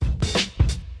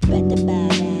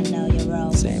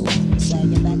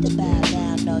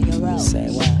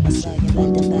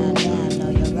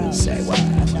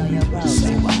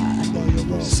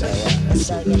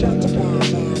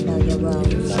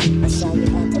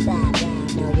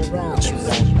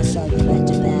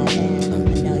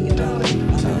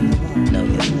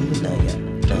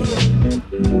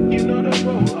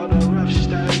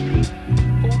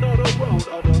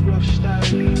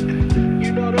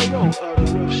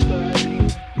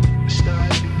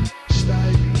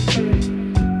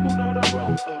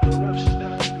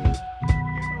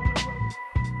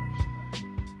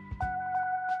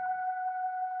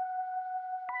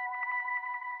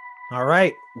All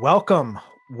right. Welcome.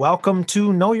 Welcome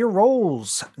to Know Your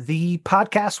Roles, the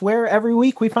podcast where every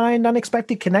week we find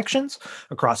unexpected connections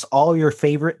across all your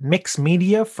favorite mixed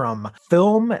media from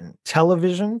film and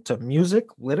television to music,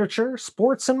 literature,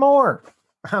 sports, and more.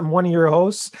 I'm one of your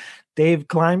hosts, Dave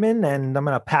Kleiman, and I'm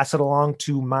going to pass it along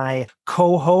to my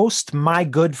co-host, my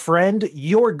good friend,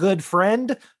 your good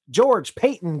friend, George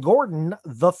Peyton Gordon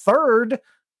III.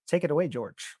 Take it away,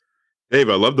 George. Dave,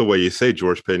 I love the way you say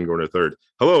George Peyton Gordon III.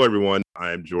 Hello, everyone.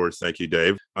 I'm George. Thank you,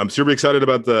 Dave. I'm super excited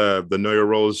about the Know Your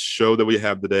Roles show that we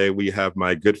have today. We have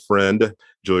my good friend,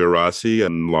 Julia Rossi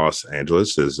in Los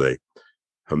Angeles, is a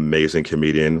amazing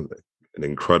comedian, an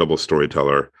incredible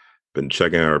storyteller. Been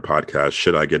checking out her podcast,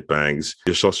 Should I Get Bangs?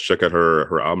 You should also check out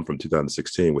her album from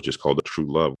 2016, which is called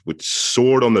True Love, which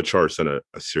soared on the charts in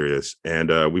a series.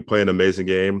 And we play an amazing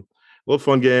game, a little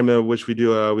fun game in which we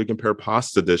compare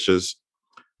pasta dishes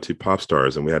to pop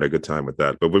stars, and we had a good time with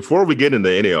that. But before we get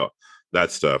into any of that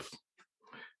stuff,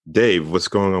 Dave, what's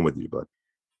going on with you, bud?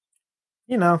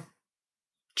 You know,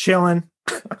 chilling.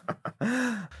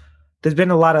 There's been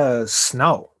a lot of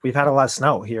snow. We've had a lot of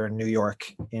snow here in New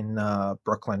York, in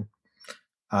Brooklyn.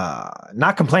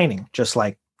 Not complaining, just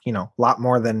like, a lot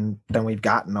more than we've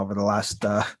gotten over the last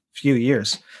few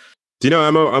years. Do you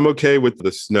know, I'm okay with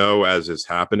the snow as it's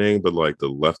happening, but like the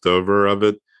leftover of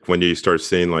it, when you start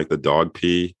seeing like the dog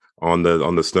pee on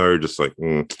the snow, you're just like,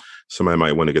 somebody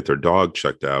might want to get their dog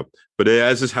checked out. But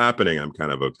as it's happening, I'm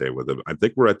kind of okay with it. I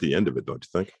think we're at the end of it, don't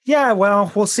you think? Yeah,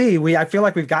 well, we'll see. I feel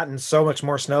like we've gotten so much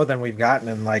more snow than we've gotten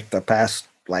in like the past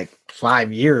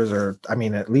 5 years, or I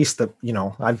mean, at least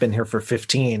I've been here for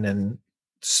 15 and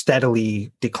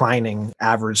steadily declining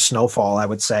average snowfall, I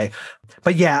would say.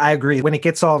 But yeah, I agree. When it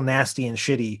gets all nasty and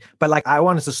shitty, but I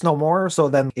want it to snow more, so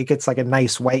then it gets like a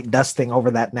nice white dusting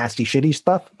over that nasty shitty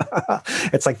stuff.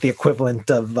 It's like the equivalent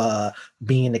of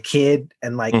being a kid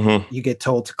and you get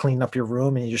told to clean up your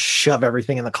room and you just shove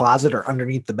everything in the closet or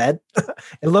underneath the bed.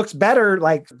 It looks better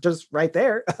just right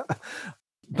there.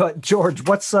 But George,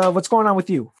 what's going on with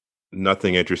you?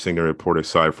 Nothing interesting to report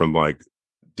aside from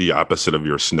the opposite of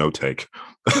your snow take.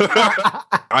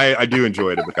 I do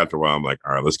enjoy it, but after a while I'm like,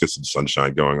 all right, let's get some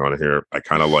sunshine going on here. I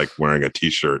kind of like wearing a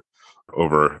t-shirt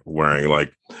over wearing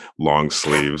long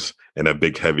sleeves and a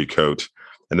big heavy coat,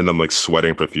 and then I'm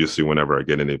sweating profusely whenever I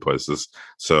get any places.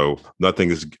 So nothing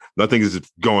is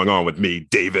going on with me,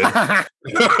 David.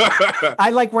 I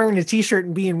like wearing a t-shirt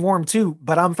and being warm too,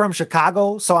 but I'm from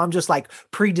Chicago, so I'm just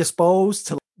predisposed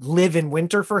to live in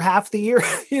winter for half the year.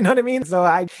 You know what I mean?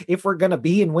 So if we're going to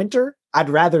be in winter, I'd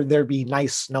rather there be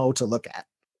nice snow to look at.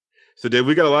 So Dave,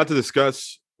 we got a lot to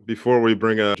discuss before we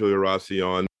bring Julia Rossi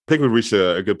on. I think we reached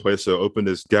a good place to open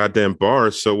this goddamn bar.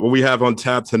 So what we have on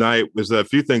tap tonight is a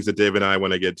few things that Dave and I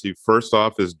want to get to. First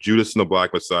off is Judas and the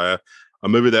Black Messiah, a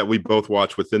movie that we both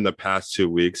watched within the past 2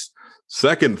 weeks.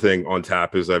 Second thing on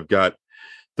tap is I've got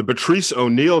the Patrice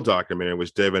O'Neal documentary,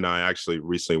 which Dave and I actually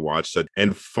recently watched.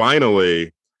 And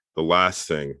finally, the last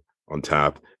thing on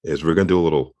tap is we're going to do a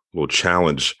little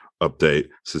challenge update,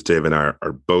 since Dave and I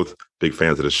are both big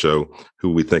fans of the show,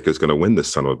 who we think is going to win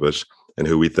this son of a bitch and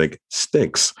who we think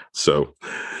stinks. So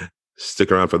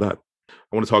stick around for that.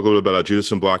 I want to talk a little bit about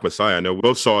Judas and Black Messiah. I know we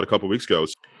both saw it a couple of weeks ago.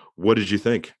 What did you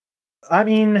think? I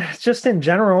mean, just in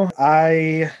general,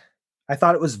 I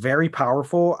thought it was very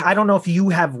powerful. I don't know if you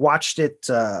have watched it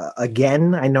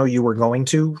again. I know you were going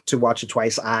to watch it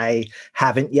twice. I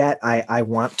haven't yet. I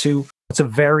want to. It's a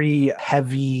very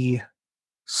heavy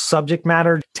subject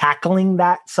matter, tackling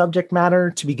that subject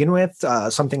matter to begin with,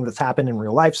 something that's happened in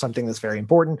real life, something that's very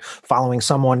important, following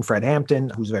someone, Fred Hampton,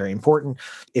 who's very important.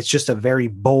 It's just a very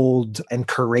bold and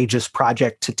courageous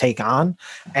project to take on.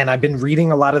 And I've been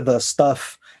reading a lot of the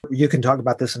stuff. You can talk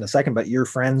about this in a second, but you're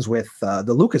friends with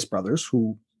the Lucas brothers,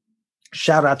 who,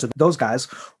 shout out to those guys,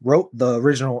 wrote the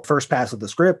original first pass of the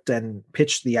script and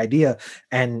pitched the idea.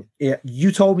 And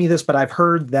you told me this, but I've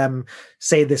heard them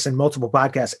say this in multiple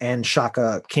podcasts. And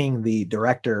Shaka King, the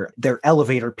director, their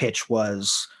elevator pitch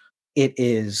was, it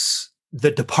is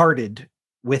The Departed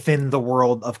within the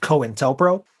world of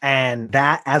COINTELPRO. And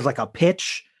that as a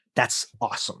pitch, that's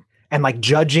awesome. And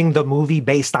judging the movie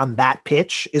based on that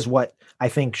pitch is what I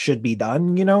think should be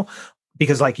done,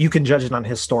 because you can judge it on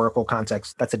historical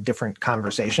context. That's a different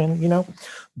conversation,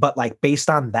 but based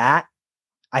on that,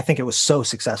 I think it was so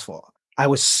successful. I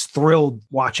was thrilled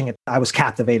watching it. I was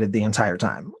captivated the entire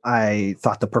time. I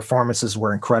thought the performances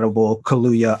were incredible.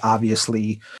 Kaluuya,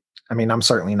 obviously, I mean, I'm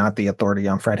certainly not the authority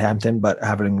on Fred Hampton, but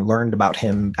having learned about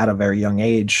him at a very young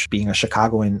age, being a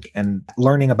Chicagoan and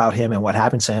learning about him and what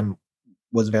happened to him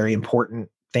was very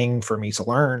important thing for me to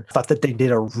learn. I thought that they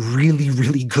did a really,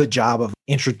 really good job of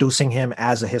introducing him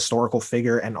as a historical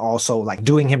figure and also like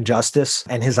doing him justice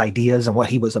and his ideas and what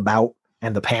he was about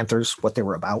and the Panthers, what they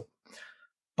were about.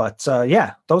 But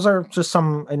yeah, those are just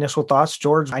some initial thoughts.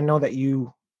 George, I know that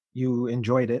you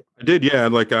enjoyed it. I did, yeah.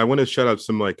 Like I want to shout out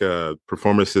some like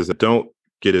performances that don't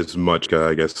get as much,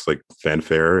 I guess, like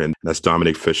fanfare, and that's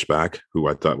Dominique Fishback, who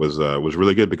I thought was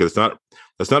really good because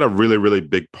that's not a really really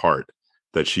big part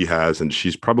that she has, and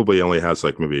she's probably only has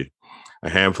like maybe a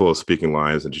handful of speaking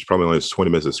lines, and she's probably only has 20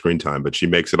 minutes of screen time, but she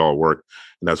makes it all work,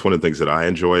 and that's one of the things that I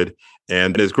enjoyed.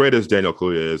 And as great as Daniel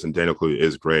Kaluuya is, and Daniel Kaluuya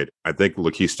is great, I think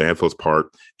Lakeith Stanfield's part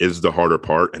is the harder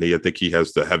part, and I think he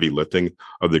has the heavy lifting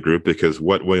of the group because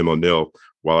what William O'Neill,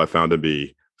 while I found it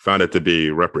to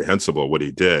be reprehensible what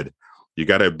he did, you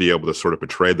got to be able to sort of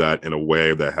portray that in a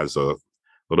way that has a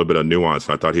little bit of nuance.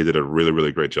 And I thought he did a really,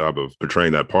 really great job of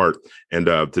portraying that part. And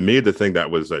to me, the thing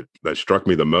that struck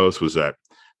me the most was that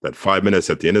 5 minutes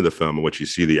at the end of the film in which you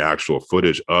see the actual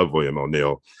footage of William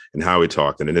O'Neill and how he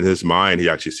talked. And in his mind, he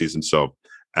actually sees himself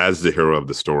as the hero of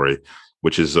the story,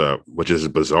 which is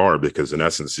bizarre because in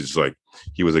essence,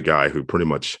 he was a guy who pretty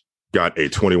much got a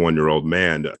 21-year-old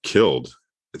man killed.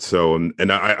 So,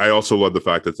 and I also love the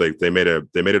fact that they made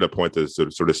it a point to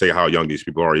sort of say how young these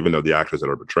people are, even though the actors that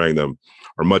are portraying them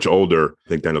are much older. I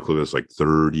think Daniel Kaluuya is like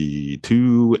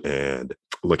 32 and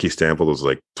Lakeith Stanfield is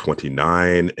like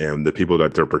 29. And the people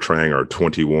that they're portraying are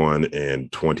 21 and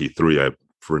 23, I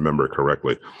remember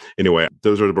correctly. Anyway,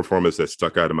 those are the performances that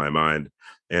stuck out in my mind.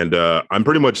 And I'm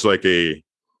pretty much like a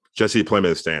Jesse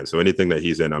Plemons stan. So anything that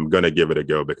he's in, I'm going to give it a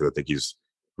go because I think he's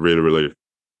really, really,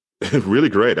 really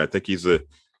great. I think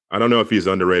I don't know if he's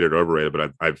underrated or overrated,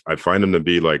 but I find him to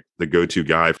be like the go-to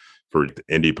guy for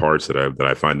indie parts that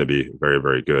I find to be very,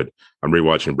 very good. I'm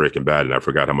rewatching Breaking Bad and I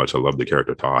forgot how much I love the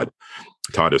character Todd.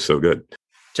 Todd is so good.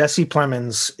 Jesse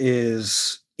Plemons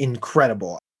is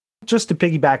incredible. Just to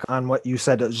piggyback on what you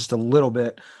said just a little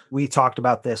bit, we talked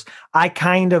about this. I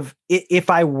kind of, if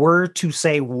I were to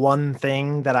say one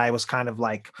thing that I was kind of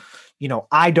like,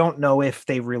 I don't know if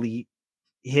they really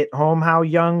hit home how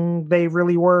young they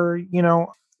really were,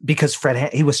 because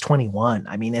he was 21.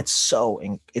 I mean, it's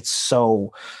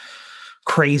so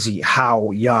crazy how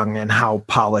young and how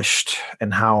polished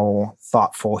and how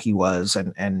thoughtful he was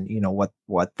and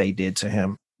what they did to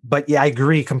him. But yeah, I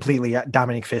agree completely.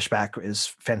 Dominique Fishback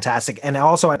is fantastic. And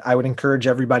also I would encourage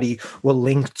everybody, we'll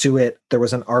link to it. There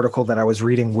was an article that I was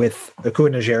reading with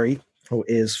Akua Najeri, who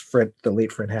is the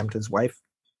late Fred Hampton's wife,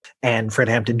 and Fred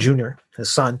Hampton Jr.,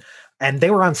 his son. And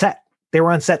they were on set. They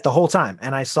were on set the whole time.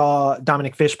 And I saw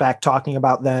Dominique Fishback talking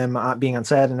about them being on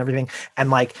set and everything.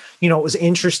 And it was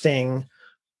interesting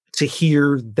to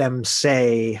hear them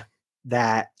say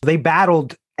that they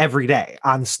battled every day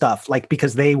on stuff,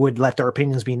 because they would let their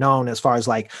opinions be known as far as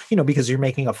because you're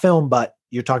making a film, but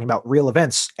you're talking about real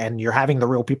events and you're having the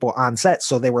real people on set.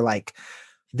 So they were like,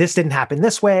 this didn't happen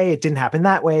this way. It didn't happen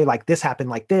that way. Like this happened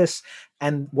like this.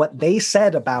 And what they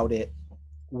said about it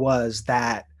was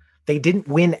that they didn't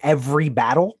win every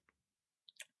battle,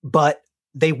 but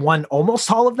they won almost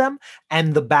all of them.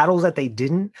 And the battles that they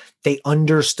didn't, they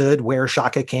understood where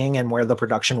Shaka King and where the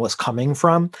production was coming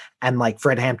from. And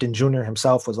Fred Hampton Jr.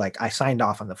 himself was like, I signed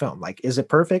off on the film. Is it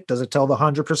perfect? Does it tell the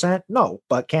 100%? No.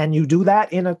 But can you do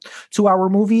that in a 2-hour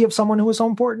movie of someone who is so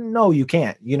important? No, you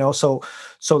can't, So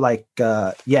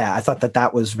yeah, I thought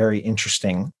that was very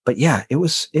interesting. But yeah,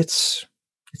 it's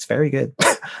very good.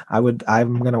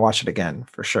 I'm going to watch it again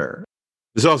for sure.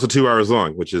 It's also 2 hours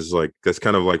long, which is that's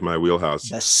kind of like my wheelhouse.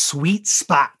 The sweet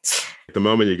spot. The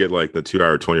moment you get the 2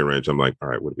 hour 20 range, I'm like, all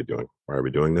right, what are we doing? Why are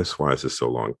we doing this? Why is this so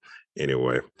long?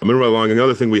 Anyway, I'm moving right along.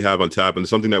 Another thing we have on tap and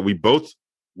something that we both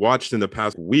watched in the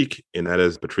past week, and that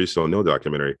is Patrice O'Neal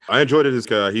documentary. I enjoyed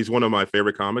it. He's one of my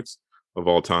favorite comics of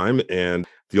all time. And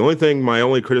my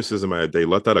only criticism, they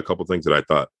left out a couple things that I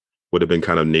thought would have been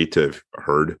kind of neat to have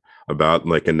heard about,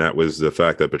 and that was the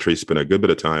fact that Patrice spent a good bit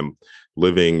of time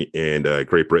living in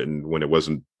Great Britain when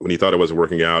he thought it wasn't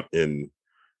working out in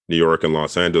New York and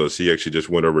Los Angeles. He actually just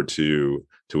went over to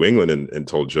England and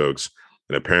told jokes.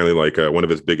 And apparently one of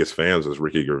his biggest fans was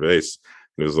Ricky Gervais.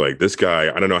 It was like, this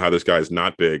guy, I don't know how this guy is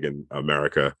not big in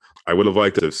America. I would have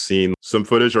liked to have seen some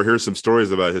footage or hear some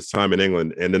stories about his time in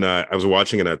England. And then I was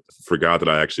watching and I forgot that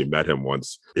I actually met him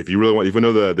once. If you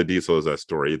know the details of that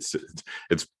story, it's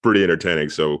pretty entertaining.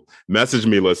 So message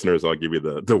me, listeners. I'll give you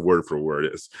the word for word.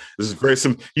 This is very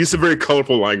use some very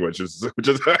colorful language, which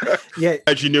is yeah,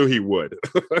 as you knew he would.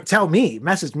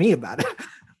 Message me about it.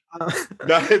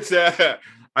 No, it's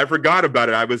I forgot about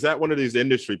it. I was at one of these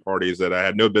industry parties that I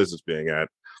had no business being at.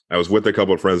 I was with a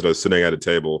couple of friends and I was sitting at a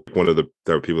table. One of the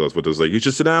people I was with was like, you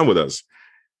should sit down with us.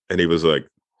 And he was like,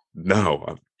 no,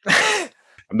 I'm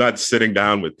not sitting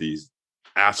down with these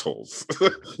assholes.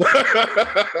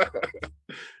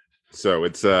 So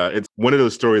it's one of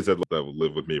those stories that will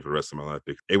live with me for the rest of my life.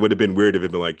 It would have been weird if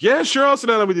it'd been like, yeah, sure, I'll sit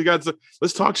down with you guys.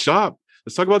 Let's talk shop.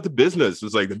 Let's talk about the business. It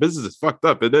was like, the business is fucked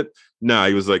up, isn't it? No,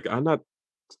 he was like, I'm not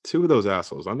two of those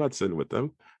assholes. I'm not sitting with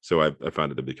them. So I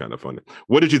found it to be kind of funny.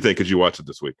 What did you think? Did you watch it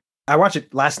this week? I watched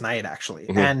it last night, actually.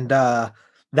 Mm-hmm. And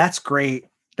that's great.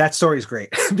 That story is great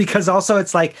because also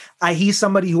it's like he's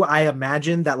somebody who I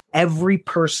imagine that every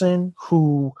person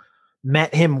who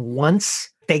met him once,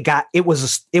 it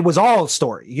was all a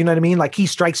story. You know what I mean? Like he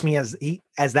strikes me as he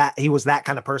was that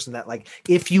kind of person that like,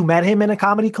 if you met him in a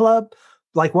comedy club,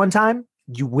 like one time,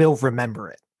 you will remember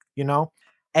it, you know?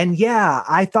 And yeah,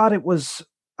 I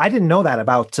didn't know that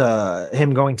about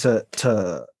him going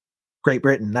to Great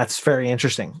Britain. That's very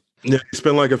interesting. Yeah, he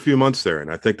spent like a few months there,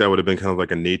 and I think that would have been kind of like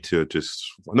a need to just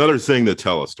another thing to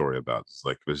tell a story about. It's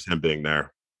like it was him being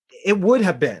there. It would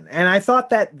have been, and I thought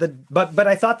that but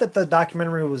I thought that the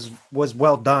documentary was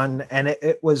well done, and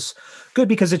it was good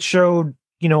because it showed,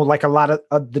 you know, like a lot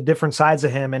of the different sides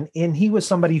of him, and he was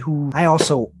somebody who I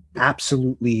also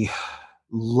absolutely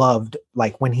loved,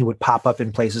 like when he would pop up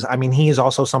in places. I mean, he is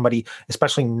also somebody,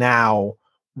 especially now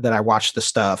that I watch the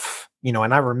stuff, you know,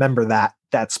 and I remember that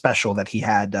special that he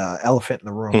had, Elephant in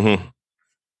the Room.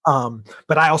 Mm-hmm.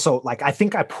 But I also I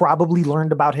think I probably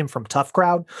learned about him from Tough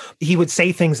Crowd. He would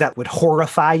say things that would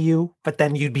horrify you, but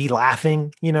then you'd be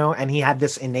laughing, you know, and he had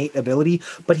this innate ability,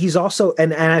 but he's also,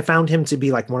 and I found him to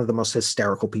be like one of the most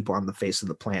hysterical people on the face of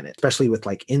the planet, especially with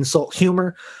like insult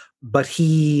humor, but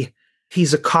he's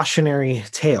a cautionary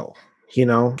tale, you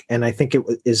know, and I think it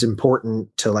is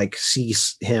important to like see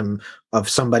him of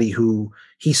somebody who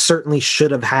he certainly should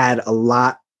have had a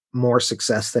lot more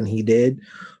success than he did,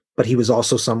 but he was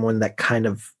also someone that kind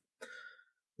of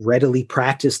readily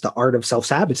practiced the art of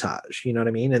self-sabotage, you know what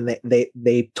I mean? And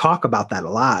they talk about that a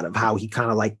lot, of how he kind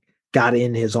of like got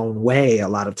in his own way a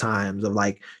lot of times, of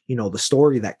like, you know, the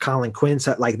story that Colin Quinn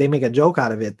said, like they make a joke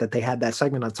out of it, that they had that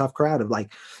segment on Tough Crowd of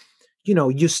like, you know,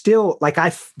 you still like,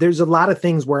 there's a lot of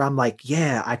things where I'm like,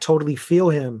 yeah, I totally feel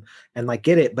him and like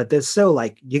get it, but there's still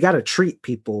like, you got to treat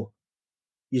people.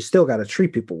 You still got to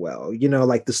treat people well, you know,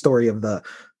 like the story of the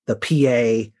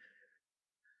PA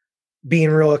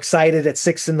being real excited at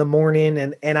 6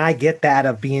 a.m. And I get that,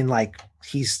 of being like,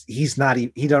 he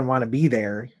doesn't want to be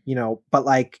there, you know, but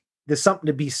like, there's something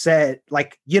to be said.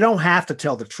 Like, you don't have to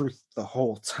tell the truth the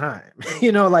whole time,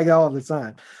 you know, like all the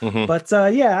time. Mm-hmm. But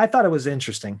yeah, I thought it was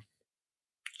interesting.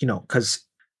 You know, because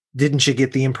didn't you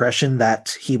get the impression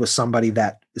that he was somebody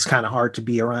that is kind of hard to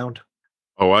be around?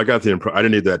 Oh, I got the impression. I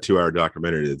didn't need that 2-hour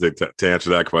documentary to answer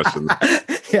that question.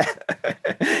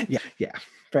 yeah.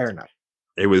 Fair enough.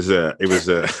 It was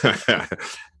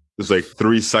like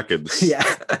 3 seconds. Yeah.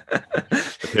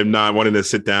 Him not wanting to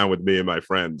sit down with me and my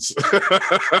friends.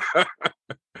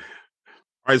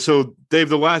 All right, so Dave,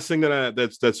 the last thing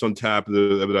that's on tap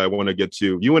that I want to get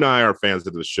to, you and I are fans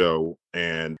of the show,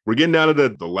 and we're getting down to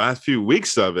the last few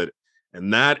weeks of it,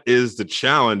 and that is the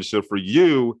challenge. So for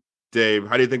you, Dave,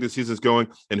 how do you think the season's going,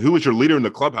 and who is your leader in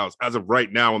the clubhouse as of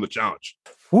right now on the challenge?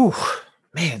 Ooh,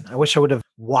 man, I wish I would have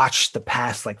watched the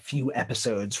past like few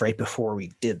episodes right before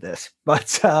we did this,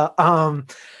 but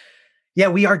yeah,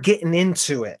 we are getting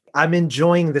into it. I'm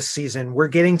enjoying this season. We're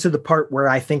getting to the part where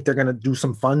I think they're going to do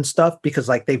some fun stuff, because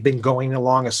like they've been going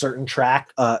along a certain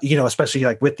track, you know, especially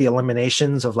like with the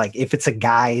eliminations of like, if it's a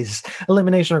guy's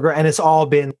elimination or girl, and it's all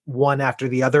been one after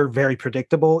the other, very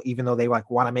predictable, even though they like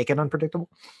want to make it unpredictable.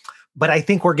 But I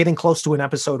think we're getting close to an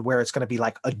episode where it's going to be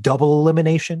like a double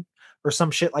elimination or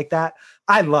some shit like that.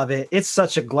 I love it. It's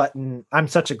such a glutton. I'm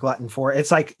such a glutton for it.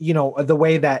 It's like, you know, the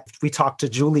way that we talked to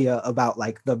Julia about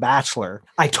like The Bachelor.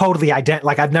 I totally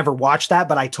like I've never watched that,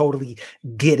 but I totally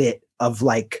get it, of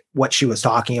like what she was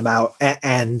talking about,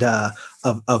 and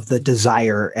of the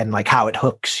desire and like how it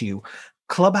hooks you.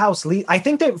 Clubhouse lead. I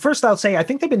think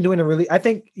they've been doing I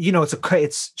think, you know,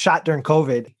 it's shot during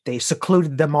COVID. They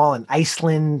secluded them all in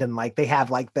Iceland, and like they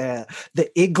have like the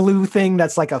igloo thing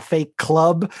that's like a fake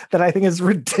club that I think is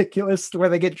ridiculous, where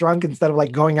they get drunk instead of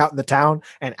like going out in the town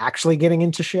and actually getting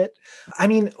into shit. I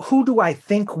mean, who do I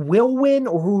think will win,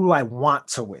 or who do I want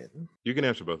to win? You can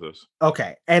answer both those.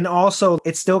 Okay. And also,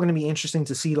 it's still going to be interesting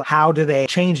to see, like, how do they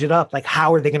change it up? Like,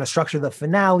 how are they going to structure the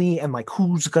finale? And like,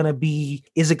 is it going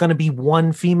to be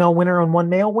one female winner and one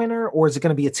male winner? Or is it going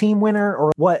to be a team winner?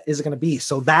 Or what is it going to be?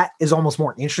 So that is almost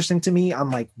more interesting to me on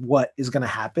like what is going to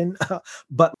happen.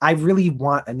 But I really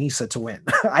want Aneesa to win.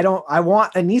 I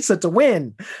want Aneesa to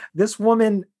win. This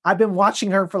woman, I've been watching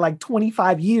her for like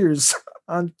 25 years.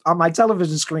 on my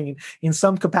television screen in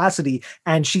some capacity.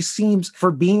 And she seems,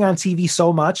 for being on TV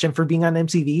so much and for being on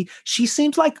MTV, she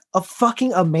seems like a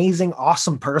fucking amazing,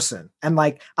 awesome person. And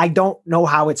like, I don't know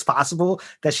how it's possible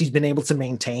that she's been able to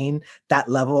maintain that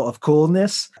level of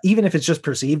coolness, even if it's just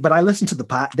perceived. But I listen to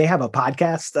they have a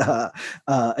podcast,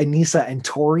 Anissa and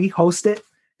Tori host it,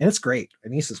 and it's great.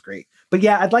 Anissa's great. But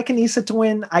yeah, I'd like Anissa to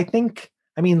win.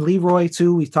 I mean, Leroy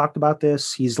too, we've talked about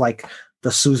this. He's like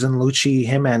the Susan Lucci,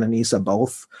 him and Anissa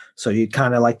both. So you'd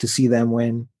kind of like to see them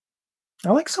win.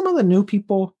 I like some of the new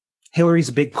people. Hillary's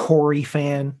a big Corey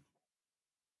fan.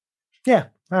 Yeah,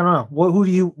 I don't know. Who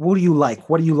do you like?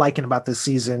 What are you liking about this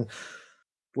season?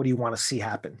 What do you want to see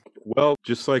happen? Well,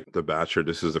 just like The Bachelor,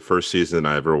 this is the first season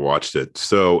I ever watched it.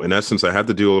 So in essence, I had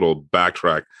to do a little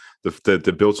backtrack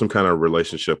to build some kind of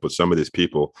relationship with some of these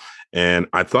people. And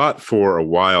I thought for a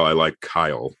while I liked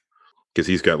Kyle because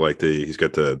he's got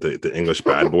the English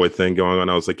bad boy thing going on.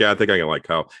 I was like, yeah, I think I can like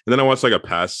Kyle. And then I watched like a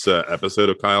past episode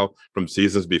of Kyle from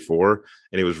seasons before,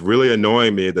 and it was really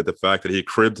annoying me that the fact that he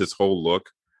cribbed his whole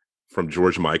look from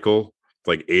George Michael,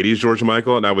 like 80s George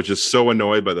Michael, and I was just so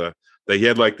annoyed by that he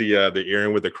had like the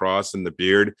earring with the cross and the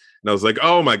beard, and I was like,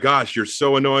 oh my gosh, you're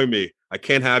so annoying me. I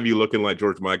can't have you looking like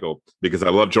George Michael because I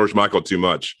love George Michael too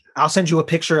much. I'll send you a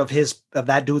picture of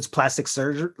that dude's plastic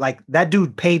surgery. Like that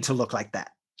dude paid to look like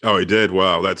that. Oh, he did.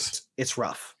 Wow, it's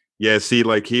rough. Yeah, see,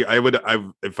 like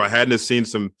if I hadn't have seen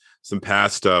some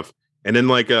past stuff, and then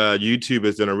like YouTube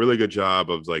has done a really good job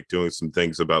of like doing some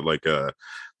things about like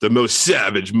the most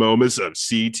savage moments of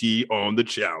CT on the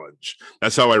challenge.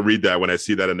 That's how I read that when I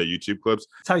see that in the YouTube clips.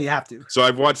 That's how you have to. So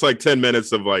I've watched like 10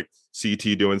 minutes of like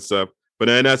CT doing stuff. But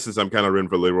in essence, I'm kind of rooting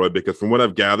for Leroy because from what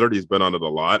I've gathered, he's been on it a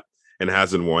lot and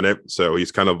hasn't won it. So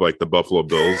he's kind of like the Buffalo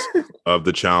Bills of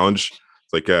the challenge.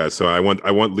 It's like, so I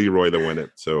want Leroy to win it.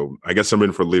 So I guess I'm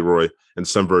rooting for Leroy in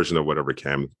some version of whatever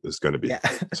Cam is going to be. Yeah.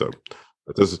 So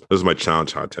those are my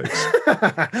challenge hot takes.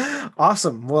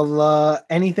 Awesome. Well,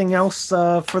 anything else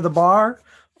for the bar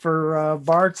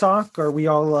talk? Or are we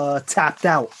all tapped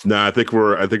out? No, I think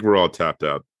we're all tapped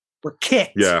out. We're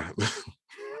kicked. Yeah.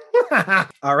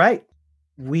 All right.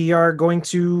 We are going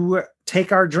to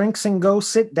take our drinks and go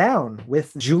sit down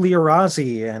with Giulia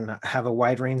Rozzi and have a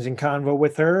wide-ranging convo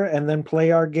with her, and then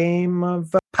play our game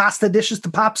of pasta dishes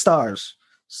to pop stars.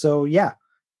 So yeah,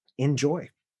 enjoy.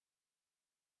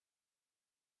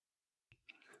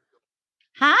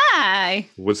 Hi.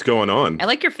 What's going on? I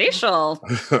like your facial.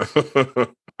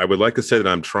 I would like to say that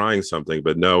I'm trying something,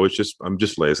 but no, I'm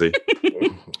just lazy.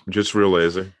 I'm just real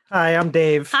lazy. Hi, I'm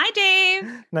Dave. Hi,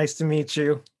 Dave. Nice to meet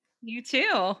you. You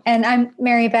too. And I'm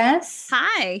Mary Beth.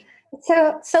 Hi.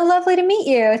 So lovely to meet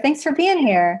you. Thanks for being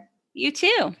here. You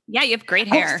too. Yeah, you have great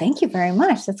hair. Oh, thank you very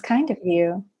much. That's kind of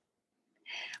you.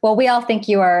 Well, we all think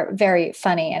you are very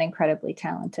funny and incredibly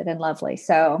talented and lovely.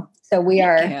 So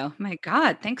Thank you. My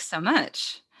God, thanks so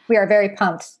much. We are very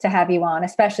pumped to have you on,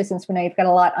 especially since we know you've got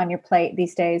a lot on your plate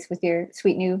these days with your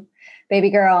sweet new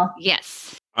baby girl.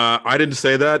 Yes. I didn't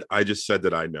say that. I just said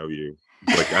that I know you.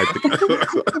 Like I think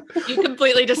You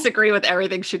completely disagree with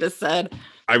everything she just said.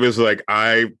 I was like,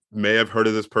 I may have heard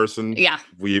of this person. Yeah.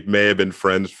 We may have been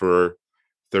friends for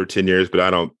 13 years, but I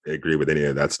don't agree with any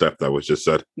of that stuff that was just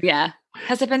said. Yeah.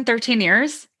 Has it been 13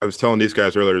 years? I was telling these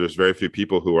guys earlier, there's very few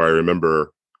people who I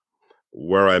remember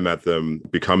where I met them,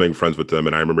 becoming friends with them.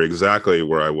 And I remember exactly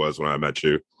where I was when I met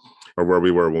you or where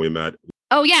we were when we met.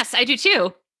 Oh, yes, I do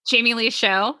too. Jamie Lee's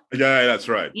show. Yeah, that's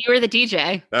right. You were the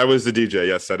DJ. That was the DJ.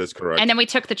 Yes, that is correct. And then we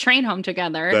took the train home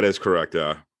together. That is correct.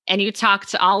 Yeah. And you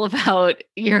talked all about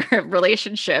your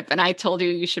relationship. And I told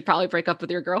you should probably break up with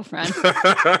your girlfriend.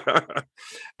 I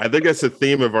think that's the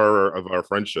theme of our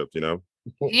friendship, you know?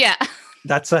 Yeah.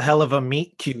 That's a hell of a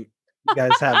meet cute you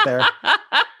guys have there.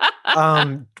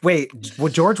 Wait, well,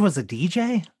 George was a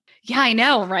DJ? Yeah, I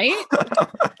know, right?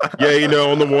 Yeah, you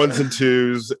know, on the ones and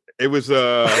twos. It was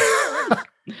so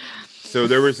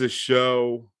there was this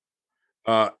show.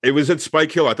 It was at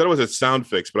Spike Hill. I thought it was at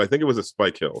Soundfix, but I think it was at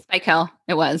Spike Hill. Spike Hill,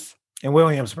 it was. In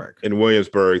Williamsburg. In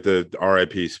Williamsburg, the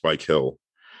RIP Spike Hill.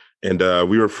 And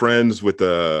we were friends with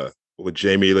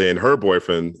Jamie Lee and her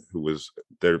boyfriend, who was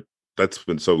there. That's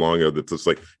been so long ago that it's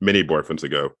like many boyfriends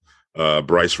ago.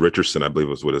 Bryce Richardson, I believe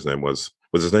was what his name was.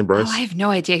 Was his name Bryce? Oh, I have no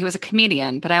idea. He was a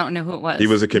comedian, but I don't know who it was. He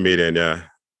was a comedian, yeah.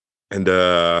 And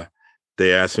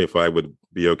they asked me if I would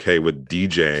be okay with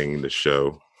DJing the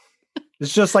show.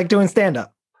 It's just like doing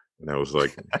stand-up. And I was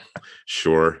like,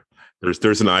 sure.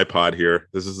 There's an iPod here.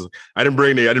 I didn't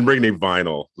bring any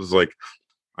vinyl. It was like,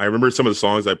 I remember some of the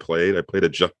songs I played. I played a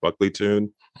Jeff Buckley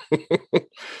tune.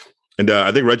 And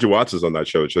I think Reggie Watts is on that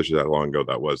show. It shows you how long ago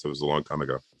that was. It was a long time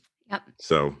ago. Yep.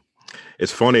 So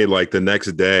it's funny, like the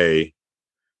next day,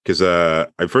 because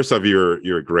I first saw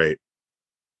you're great,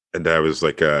 and I was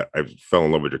like, I fell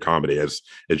in love with your comedy as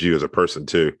you as a person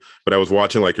too. But I was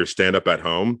watching like your stand up at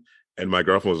home, and my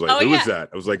girlfriend was like, "Who is that?"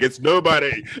 I was like, "It's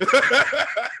nobody."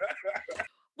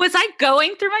 Was I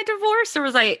going through my divorce or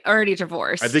was I already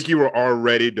divorced? I think you were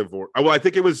already divorced. Well, I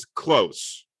think it was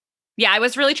close. Yeah, I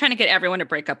was really trying to get everyone to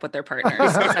break up with their partners.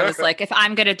 Because I was like, if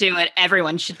I'm going to do it,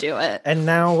 everyone should do it. And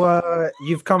now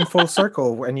you've come full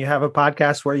circle and you have a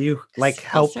podcast where you like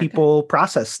help people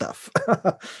process stuff.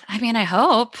 I mean, I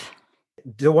hope.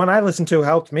 The one I listened to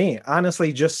helped me.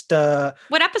 Honestly, just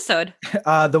what episode?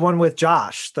 The one with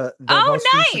Josh. The most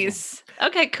nice.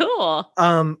 Okay, cool.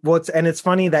 It's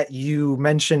funny that you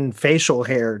mentioned facial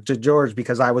hair to George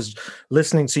because I was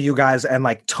listening to you guys and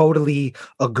like totally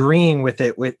agreeing with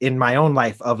it in my own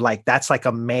life of like that's like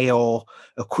a male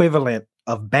equivalent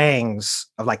of bangs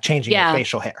of like changing your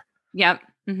facial hair. Yep.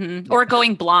 Mm-hmm. Or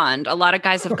going blonde. A lot of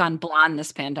guys have gone blonde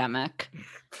this pandemic.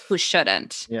 Who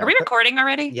shouldn't? Yeah. Are we recording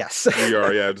already? Yes. We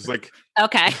are, yeah. Just like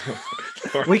okay.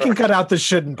 We can cut out the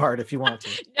shouldn't part if you want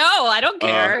to. No, I don't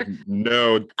care.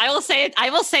 No. I will say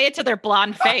it to their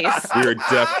blonde face. We're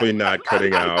definitely not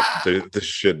cutting out the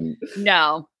shouldn't.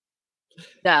 No.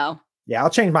 Yeah, I'll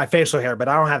change my facial hair, but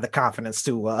I don't have the confidence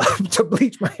to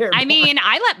bleach my hair. I mean,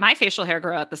 I let my facial hair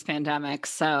grow out this pandemic,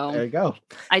 so there you go.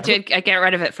 I get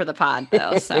rid of it for the pod,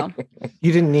 though. So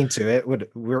you didn't need to.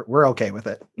 We're okay with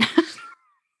it.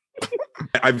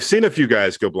 I've seen a few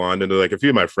guys go blonde, and like a few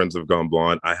of my friends have gone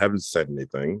blonde. I haven't said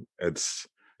anything. It's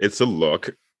a look.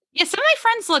 Yeah, some of my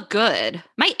friends look good.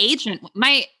 My agent,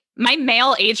 my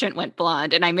male agent went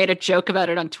blonde, and I made a joke about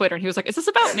it on Twitter, and he was like, "Is this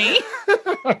about me?"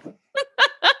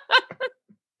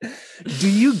 Do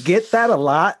you get that a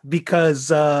lot?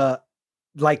 Because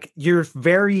like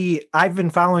I've been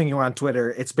following you on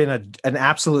Twitter. It's been an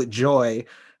absolute joy.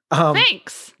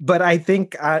 Thanks. But I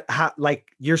think like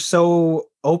you're so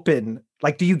open.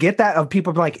 Like, do you get that of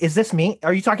people like, is this me?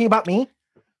 Are you talking about me?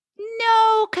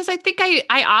 No, because I think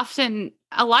I often,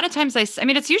 a lot of times I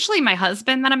mean, it's usually my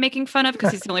husband that I'm making fun of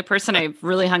because he's the only person I've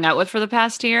really hung out with for the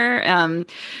past year.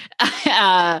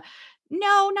 No,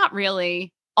 not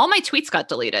really. All my tweets got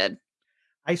deleted.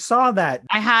 I saw that.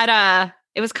 I had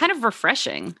it was kind of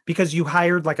refreshing. Because you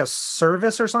hired like a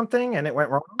service or something and it went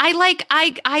wrong? I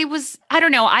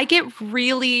don't know.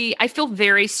 I feel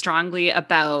very strongly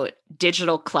about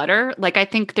digital clutter. Like, I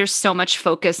think there's so much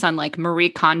focus on like Marie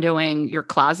Kondoing your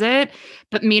closet.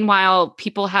 But meanwhile,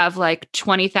 people have like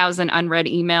 20,000 unread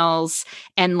emails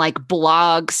and like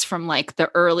blogs from like the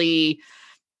early,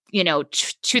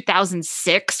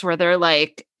 2006 where they're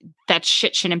like, that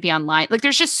shit shouldn't be online. Like,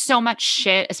 there's just so much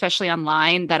shit, especially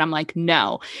online, that I'm like,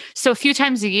 no. So a few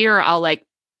times a year, I'll like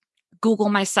Google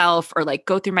myself or like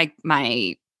go through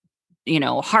my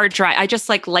hard drive. I just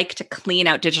like to clean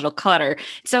out digital clutter.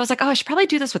 So I was like, oh, I should probably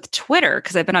do this with Twitter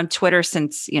because I've been on Twitter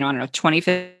since,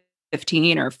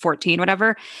 2015 or 14,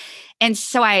 whatever. And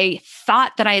so I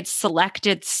thought that I had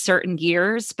selected certain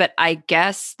years, but I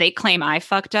guess they claim I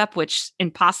fucked up, which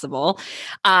impossible.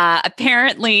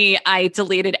 Apparently I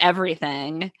deleted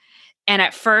everything. And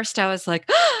at first I was like,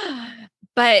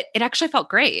 but it actually felt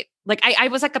great. Like I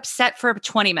was like upset for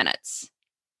 20 minutes.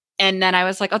 And then I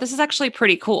was like, oh, this is actually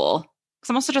pretty cool.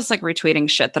 Cause I'm also just like retweeting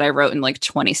shit that I wrote in like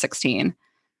 2016.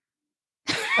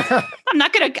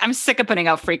 I'm sick of putting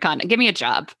out free content. Give me a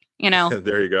job,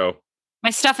 There you go. My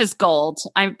stuff is gold.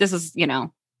 I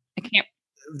can't.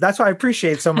 That's what I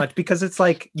appreciate so much because it's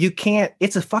like,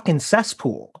 it's a fucking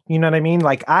cesspool. You know what I mean?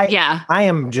 Like I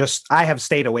have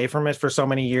stayed away from it for so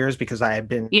many years because I have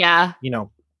been,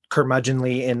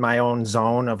 curmudgeonly in my own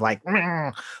zone of like,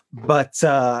 but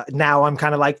now I'm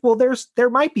kind of like, well, there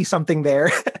might be something there.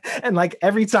 And like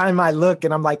every time I look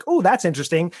and I'm like, oh, that's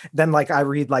interesting. Then like I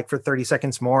read like for 30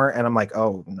 seconds more and I'm like,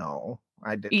 oh no.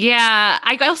 I did. Yeah.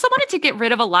 I also wanted to get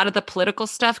rid of a lot of the political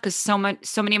stuff because so many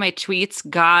of my tweets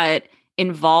got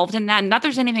involved in that. Not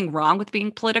there's anything wrong with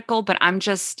being political, but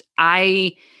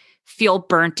I feel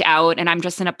burnt out and I'm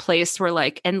just in a place where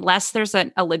like, unless there's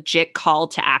a legit call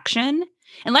to action,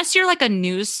 unless you're like a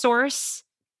news source,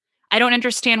 I don't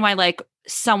understand why like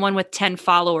someone with 10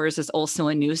 followers is also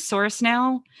a news source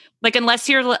now. Like, unless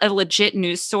you're a legit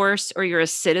news source or you're a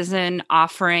citizen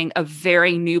offering a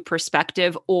very new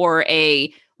perspective or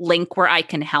a link where I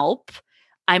can help,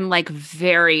 I'm like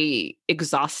very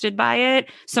exhausted by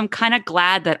it. So I'm kind of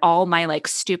glad that all my like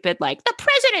stupid, like the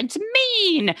president's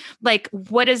mean, like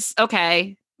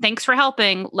okay, thanks for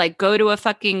helping. Like go to a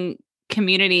fucking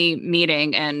community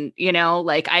meeting and,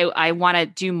 like I want to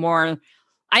do more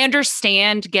I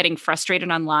understand getting frustrated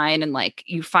online and like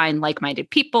you find like-minded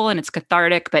people and it's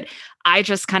cathartic, but I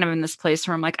just kind of in this place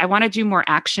where I'm like, I want to do more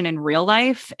action in real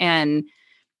life, and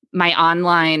my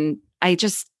online,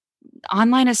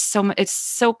 online is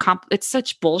it's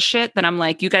such bullshit that I'm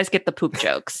like, you guys get the poop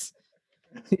jokes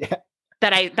Yeah.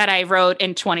 that I wrote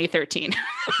in 2013.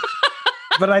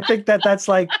 But I think that's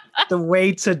like the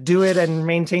way to do it and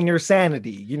maintain your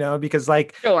sanity, because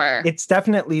like Sure. it's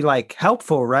definitely like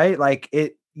helpful, right? Like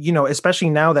it, especially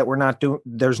now that we're not doing,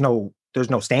 there's no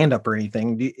stand up or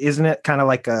anything. Isn't it kind of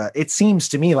like it seems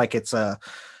to me like it's a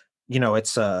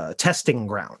testing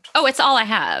ground. Oh, it's all I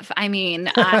have. I mean,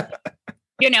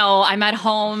 I'm at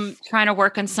home trying to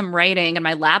work on some writing and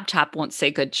my laptop won't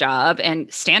say good job,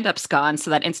 and stand-up's gone.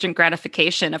 So that instant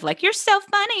gratification of like, you're so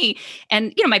funny.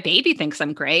 And, my baby thinks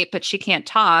I'm great, but she can't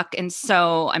talk. And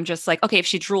so I'm just like, okay, if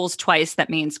she drools twice, that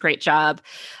means great job.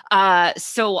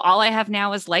 So all I have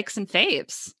now is likes and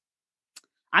faves.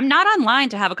 I'm not online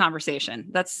to have a conversation.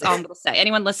 That's all I'm going to say.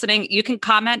 Anyone listening, you can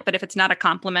comment, but if it's not a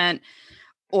compliment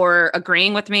or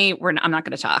agreeing with me, I'm not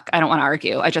going to talk. I don't want to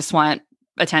argue. I just want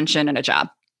attention and a job.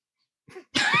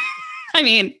 I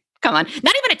mean, come on.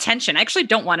 Not even attention. I actually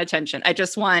don't want attention. I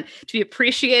just want to be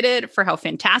appreciated for how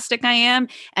fantastic I am.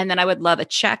 And then I would love a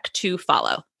check to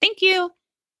follow. Thank you.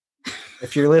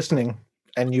 If you're listening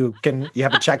and you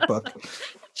have a checkbook.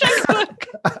 Checkbook.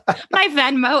 My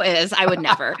Venmo is, I would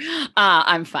never.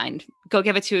 I'm fine. Go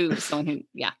give it to someone who,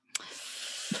 yeah.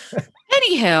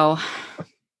 Anywho.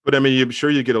 But I mean, I'm sure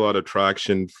you get a lot of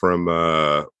traction from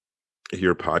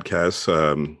your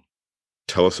podcast.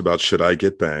 Tell us about Should I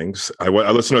Get Bangs? I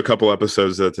listened to a couple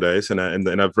episodes today,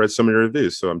 and I've read some of your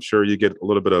reviews, so I'm sure you get a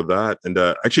little bit of that. And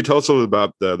actually, tell us a little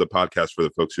about the podcast for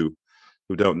the folks who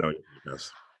don't know you.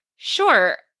 Yes.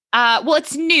 Sure. Well,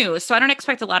 it's new, so I don't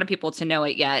expect a lot of people to know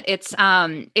it yet.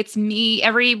 It's me.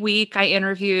 Every week I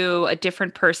interview a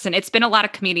different person. It's been a lot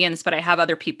of comedians, but I have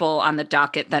other people on the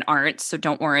docket that aren't, so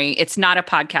don't worry. It's not a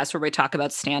podcast where we talk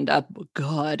about stand-up.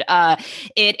 God.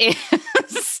 It is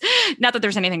not that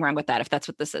there's anything wrong with that, if that's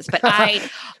what this is, but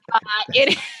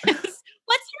it is.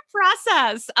 What's your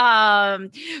process?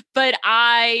 But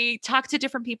I talk to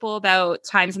different people about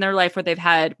times in their life where they've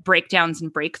had breakdowns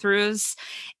and breakthroughs.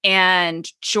 And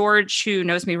George, who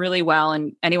knows me really well,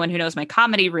 and anyone who knows my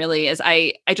comedy really, is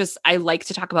I like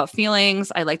to talk about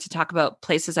feelings. I like to talk about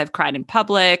places I've cried in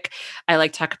public. I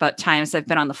like to talk about times I've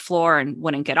been on the floor and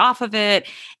wouldn't get off of it.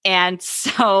 And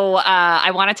so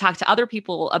I want to talk to other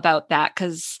people about that,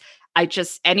 because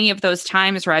any of those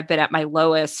times where I've been at my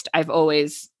lowest, I've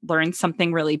always learned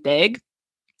something really big.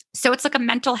 So it's like a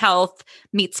mental health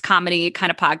meets comedy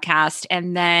kind of podcast.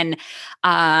 And then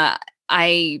at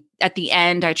the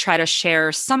end, I try to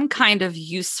share some kind of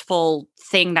useful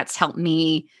thing that's helped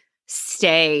me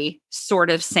stay sort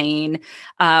of sane.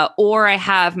 Or I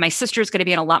have, my sister's going to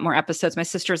be in a lot more episodes. My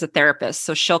sister is a therapist,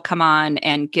 so she'll come on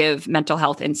and give mental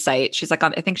health insight. She's like,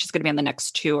 I think she's going to be on the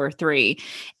next 2 or 3.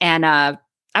 And,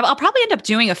 I'll probably end up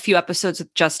doing a few episodes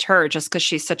with just her, just because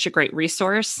she's such a great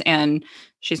resource and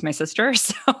she's my sister.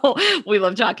 So we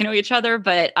love talking to each other.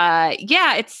 But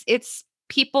yeah, it's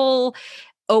people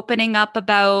opening up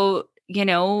about,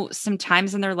 some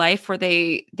times in their life where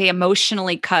they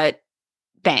emotionally cut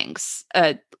bangs,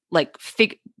 like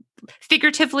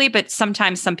figuratively, but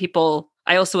sometimes some people,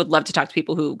 I also would love to talk to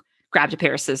people who grabbed a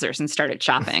pair of scissors and started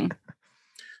chopping.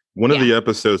 One of the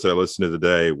episodes that I listened to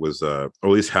today was, or at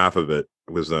least half of it,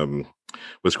 was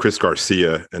Chris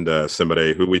Garcia, and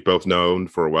somebody who we've both known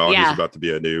for a while. Yeah. He's about to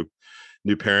be a new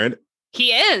parent.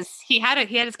 He is. He had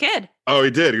his kid. Oh, he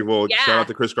did. Well, Yeah. Shout out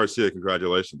to Chris Garcia.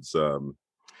 Congratulations.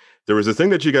 There was a thing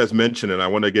that you guys mentioned, and I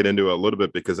want to get into it a little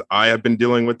bit because I have been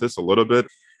dealing with this a little bit.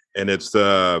 And it's,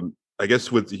 I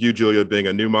guess with you, Julia, being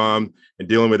a new mom and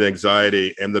dealing with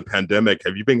anxiety and the pandemic,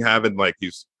 have you been having like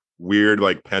these weird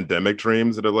like pandemic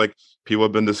dreams that are like people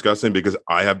have been discussing? Because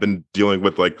I have been dealing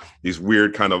with like these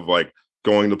weird kind of like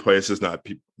going to places,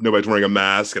 nobody's wearing a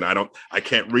mask, and I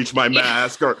can't reach my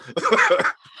mask or.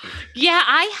 Yeah,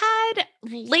 I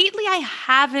had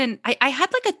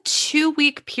like a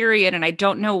 2-week period, and I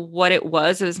don't know what it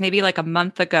was. It was maybe like a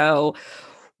month ago,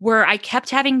 where I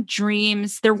kept having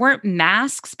dreams. There weren't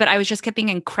masks, but I was just kept being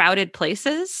in crowded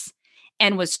places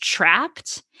and was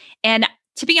trapped. And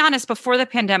to be honest, before the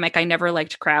pandemic, I never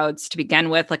liked crowds to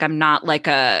begin with. Like, I'm not like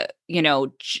a,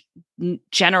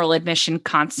 general admission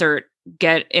concert,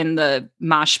 get in the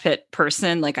mosh pit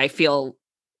person. Like, I feel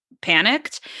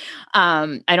panicked.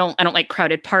 I don't like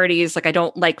crowded parties. Like, I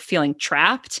don't like feeling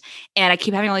trapped. And I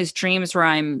keep having all these dreams where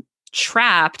I'm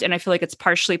trapped, and I feel like it's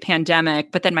partially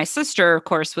pandemic. But then my sister, of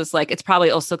course, was like, it's probably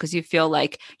also because you feel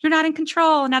like you're not in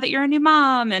control now that you're a new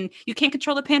mom and you can't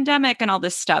control the pandemic and all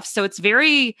this stuff. So it's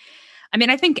very, I mean,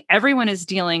 I think everyone is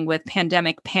dealing with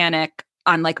pandemic panic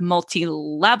on like multi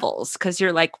levels, because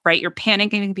you're like, right, you're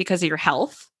panicking because of your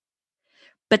health,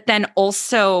 but then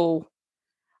also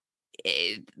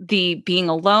the being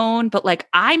alone. But like,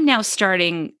 I'm now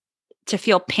starting to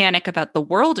feel panic about the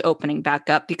world opening back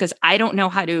up because I don't know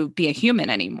how to be a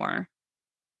human anymore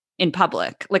in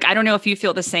public. Like, I don't know if you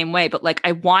feel the same way, but like,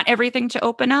 I want everything to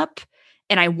open up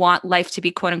and I want life to be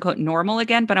quote unquote normal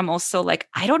again. But I'm also like,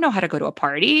 I don't know how to go to a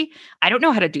party. I don't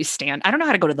know how to do I don't know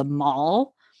how to go to the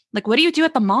mall. Like, what do you do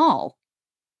at the mall?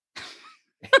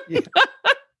 Yeah.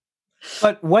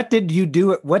 But what did you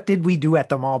do? What did we do at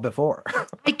the mall before?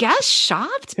 I guess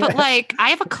shopped, but like I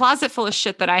have a closet full of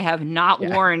shit that I have not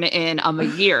worn in a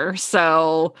year.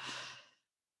 So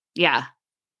yeah.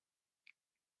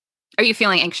 Are you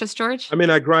feeling anxious, George? I mean,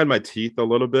 I grind my teeth a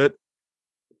little bit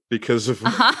because of,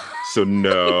 so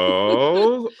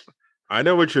no, I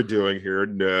know what you're doing here.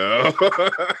 No.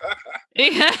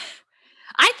 Yeah.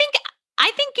 I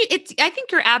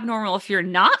think you're abnormal if you're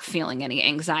not feeling any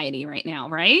anxiety right now,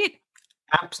 right?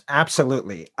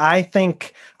 Absolutely. I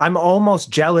think I'm almost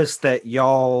jealous that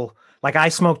y'all, like, I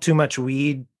smoke too much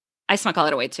weed. I smoke all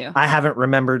that away too. I haven't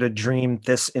remembered a dream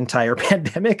this entire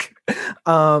pandemic.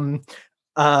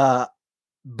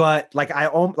 But like I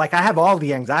have all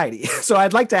the anxiety, so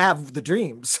I'd like to have the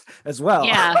dreams as well.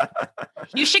 Yeah,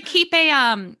 you should keep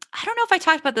I don't know if I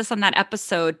talked about this on that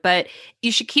episode, but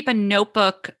you should keep a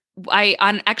notebook.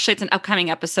 Actually, it's an upcoming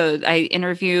episode. I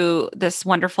interview this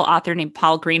wonderful author named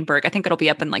Paul Greenberg. I think it'll be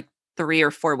up in like 3 or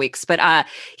 4 weeks, but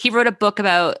he wrote a book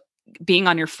about being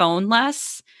on your phone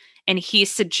less. And he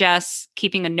suggests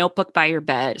keeping a notebook by your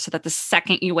bed so that the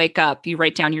second you wake up, you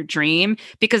write down your dream,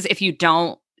 because if you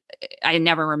don't, I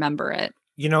never remember it.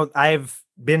 You know, I've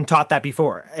been taught that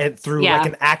before through like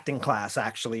an acting class,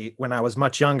 actually, when I was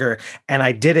much younger, and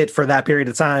I did it for that period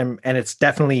of time, and it's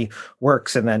definitely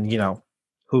works. And then, you know,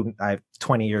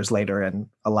 20 years later and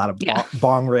a lot of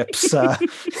bong rips,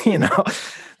 you know,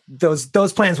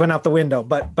 those plans went out the window,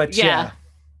 but yeah.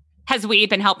 Has weed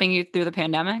been helping you through the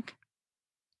pandemic?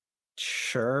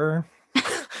 Sure.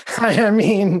 I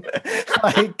mean,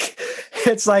 like,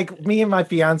 it's like me and my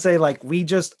fiance, like, we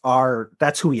just are,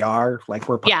 that's who we are. Like,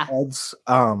 we're potheads.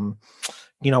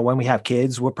 You know, when we have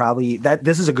kids, we'll probably,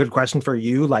 this is a good question for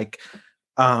you. Like,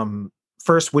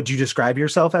 first, would you describe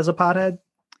yourself as a pothead?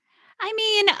 I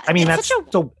mean, that's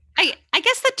so. I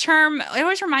guess the term, it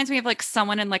always reminds me of like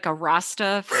someone in like a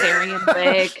Rastafarian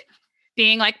wig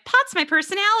being like, pot's my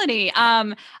personality.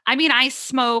 I mean, I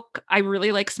smoke. I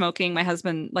really like smoking. My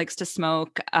husband likes to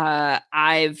smoke.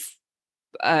 I've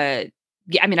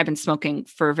been smoking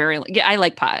for very long. Yeah, I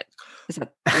like pot. Is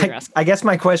that what you're asking? I guess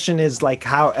my question is like,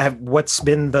 what's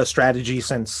been the strategy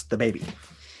since the baby?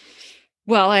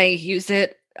 Well, I use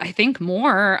it, I think,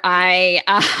 more. I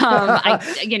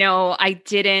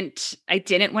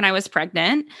didn't when I was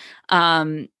pregnant.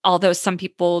 Although some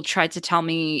people tried to tell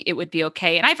me it would be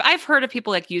okay. And I've heard of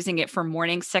people like using it for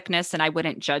morning sickness, and I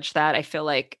wouldn't judge that. I feel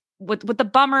like what the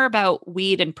bummer about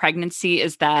weed and pregnancy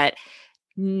is that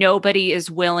nobody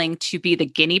is willing to be the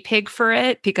guinea pig for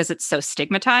it because it's so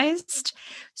stigmatized.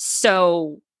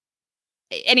 So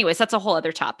anyways, that's a whole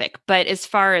other topic. But as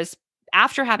far as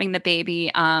after having the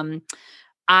baby, I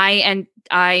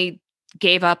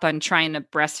gave up on trying to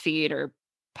breastfeed or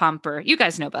pump, or you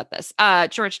guys know about this.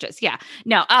 George does. Yeah.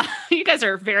 No, you guys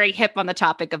are very hip on the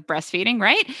topic of breastfeeding,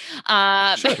 right?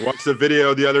 Sure. Watched the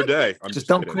video the other day. Just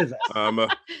don't quiz us.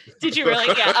 Did you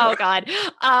really? Yeah. Oh God.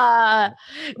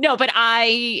 No, but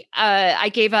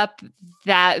I gave up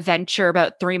that venture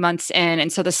about 3 months in. And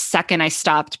so the second I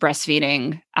stopped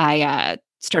breastfeeding, I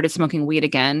started smoking weed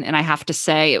again. And I have to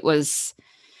say it was,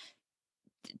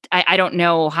 I don't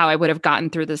know how I would have gotten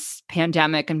through this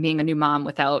pandemic and being a new mom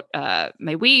without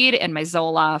my weed and my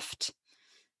Zoloft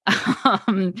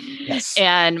Yes.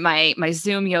 and my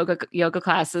Zoom yoga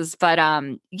classes. But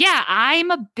yeah,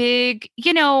 I'm a big,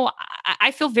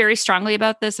 I feel very strongly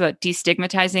about this, about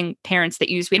destigmatizing parents that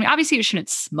use weed. I mean, obviously you shouldn't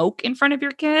smoke in front of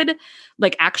your kid,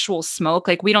 like actual smoke.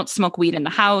 Like, we don't smoke weed in the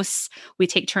house. We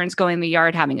take turns going in the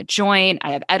yard, having a joint.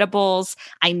 I have edibles.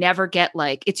 I never get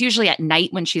like, it's usually at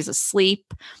night when she's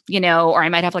asleep, or I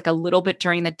might have like a little bit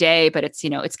during the day, but it's,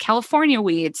 it's California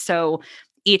weed. So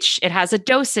it has a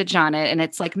dosage on it and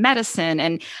it's like medicine.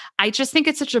 And I just think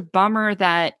it's such a bummer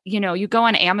that, you go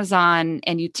on Amazon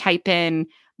and you type in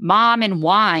mom and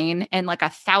wine and like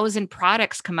 1,000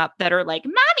 products come up that are like,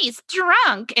 mommy's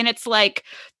drunk. And it's like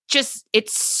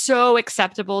it's so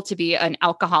acceptable to be an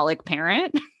alcoholic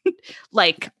parent,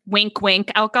 like wink,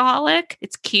 wink alcoholic.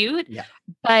 It's cute. Yeah.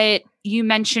 But you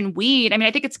mentioned weed. I mean,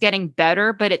 I think it's getting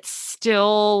better, but it's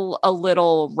still a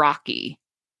little rocky.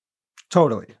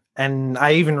 Totally. And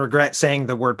I even regret saying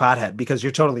the word pothead because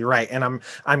you're totally right. And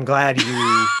I'm glad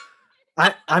you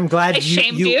I'm glad I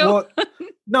shamed you.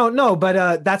 Well, no,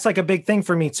 but that's like a big thing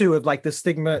for me too, of like the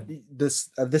stigma,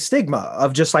 the stigma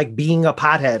of just like being a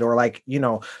pothead, or like, you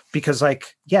know, because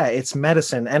like, yeah, it's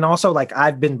medicine. And also like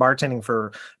I've been bartending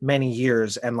for many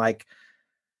years, and like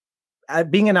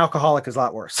being an alcoholic is a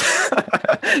lot worse.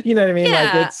 You know what I mean?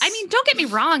 Yeah. Like I mean, don't get me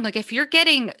wrong. Like if you're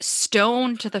getting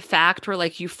stoned to the fact where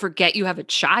like you forget you have a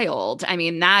child, I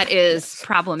mean, that is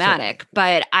problematic.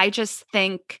 But I just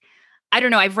think, I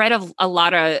don't know. I've read a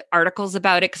lot of articles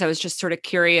about it because I was just sort of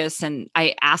curious, and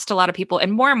I asked a lot of people,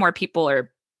 and more people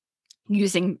are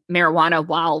using marijuana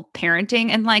while parenting.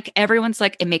 And like, everyone's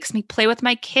like, it makes me play with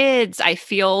my kids. I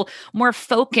feel more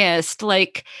focused.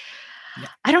 Like,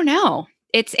 I don't know.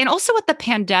 And also with the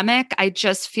pandemic, I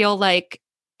just feel like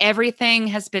everything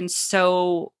has been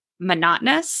so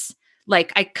monotonous.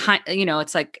 Like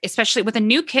it's like, especially with a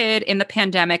new kid in the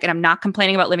pandemic, and I'm not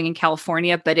complaining about living in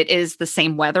California, but it is the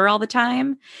same weather all the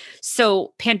time.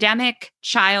 So pandemic,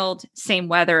 child, same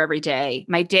weather every day.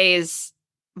 My days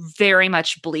very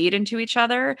much bleed into each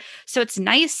other. So it's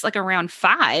nice, like around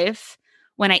 5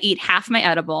 when I eat half my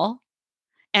edible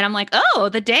and I'm like, oh,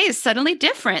 the day is suddenly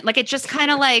different. Like it just kind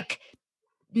of like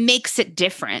makes it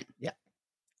different. Yeah.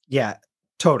 Yeah,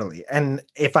 totally. And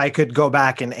if I could go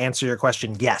back and answer your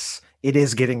question, yes, it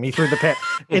is getting me through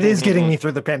it is getting me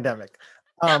through the pandemic.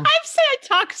 I'm saying I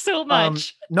talk so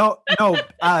much. No.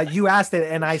 You asked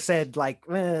it, and I said like,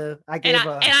 I gave and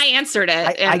I answered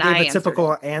it. I gave a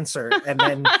typical answer, and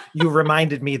then you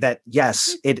reminded me that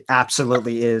yes, it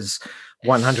absolutely is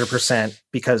 100%.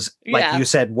 Because like you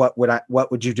said, what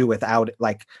would you do without it?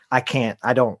 Like I can't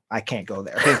go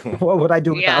there. What would I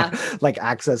do without like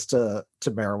access to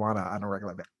marijuana on a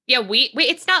regular basis? Yeah, wait,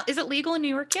 it's not. Is it legal in New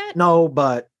York yet? No,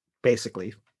 but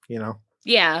basically, you know.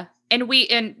 Yeah. And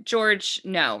George,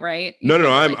 no, right? No.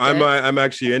 I'm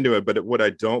actually into it, but what I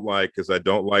don't like is I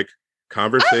don't like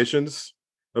conversations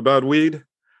about weed.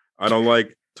 I don't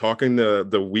like talking to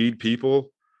the weed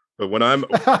people. But when I'm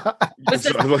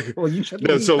like, well, you should.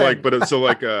 No, so like, but so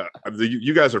like,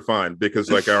 you guys are fine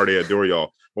because like I already adore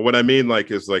y'all. But what I mean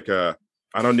like is like, I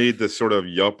don't need this sort of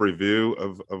Yelp review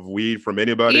of weed from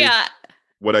anybody. Yeah.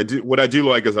 What I do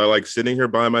like is I like sitting here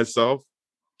by myself,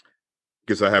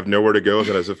 because I have nowhere to go,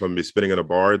 than as if I'm be spinning in a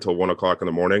bar until 1 o'clock in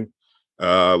the morning,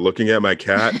 looking at my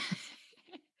cat,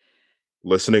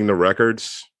 listening to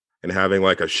records, and having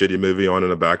like a shitty movie on in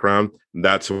the background.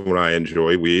 That's when I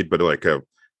enjoy weed. But like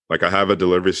I have a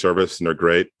delivery service and they're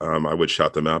great. I would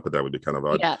shout them out, but that would be kind of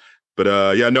odd. Yeah. But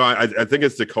I think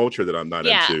it's the culture that I'm not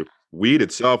into. Weed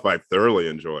itself, I thoroughly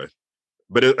enjoy.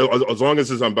 But as long as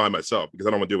I'm by myself, because I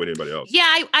don't want to do it with anybody else.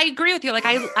 Yeah, I agree with you. Like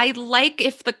I like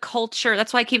if the culture,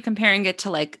 that's why I keep comparing it to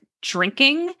like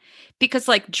drinking, because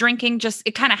like drinking just,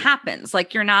 it kind of happens.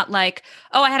 Like you're not like,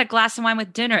 oh, I had a glass of wine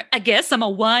with dinner, I guess I'm a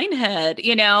wine head,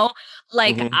 you know?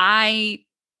 Like I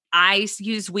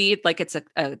use weed like it's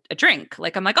a drink.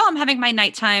 Like I'm like, oh, I'm having my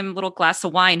nighttime little glass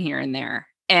of wine here and there.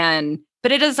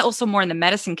 But it is also more in the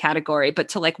medicine category. But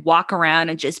to like walk around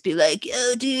and just be like,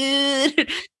 yo, dude,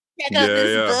 check out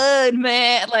this bud,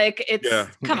 man. Like it's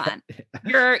come on.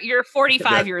 You're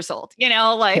 45 years old, you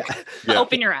know, like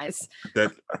open your eyes.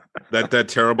 That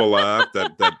terrible laugh,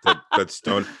 that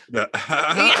stone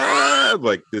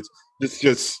like it's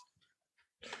just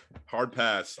hard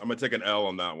pass. I'm gonna take an L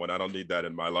on that one. I don't need that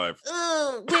in my life.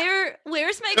 Oh,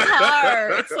 where's my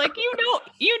car? It's like you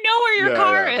know where your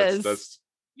car is.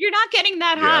 You're not getting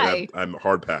that high. I'm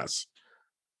hard pass.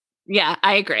 Yeah,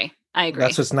 I agree.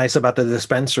 That's what's nice about the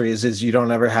dispensaries is you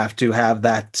don't ever have to have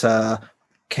that.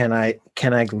 Can I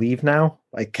leave now?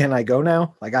 Like, can I go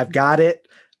now? Like, I've got it.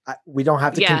 We don't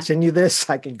have to continue this.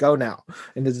 I can go now.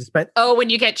 And the Oh, when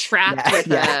you get trapped with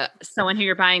someone who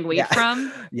you're buying weed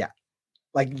from. Yeah.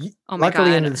 Like,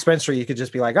 luckily in the dispensary, you could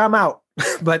just be like, I'm out.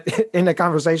 But in a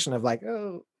conversation of like,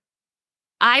 oh.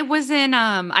 I was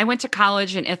I went to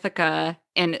college in Ithaca,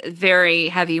 in very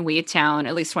heavy weed town,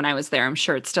 at least when I was there. I'm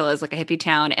sure it still is like a hippie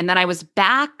town. And then I was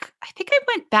back, I think I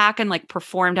went back and like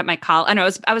performed at my college.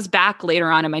 I was back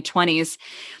later on in my 20s.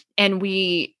 And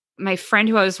my friend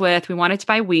who I was with, we wanted to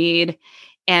buy weed.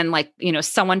 and like, you know,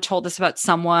 someone told us about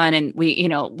someone, and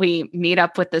we meet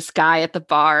up with this guy at the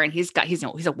bar, and he's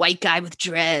a white guy with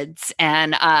dreads,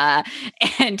 and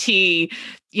he,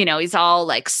 you know, he's all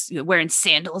like wearing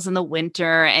sandals in the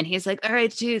winter, and he's like, all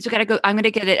right, dudes, we gotta go. I'm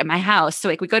gonna get it at my house. So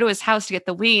like we go to his house to get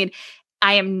the weed.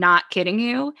 I am not kidding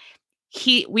you.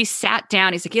 We sat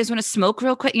down. He's like, you guys want to smoke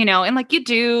real quick? You know, and like you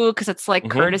do, because it's like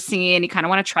courtesy and you kind of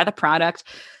want to try the product.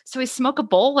 So we smoke a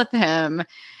bowl with him.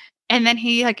 And then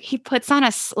he puts on a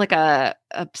slideshow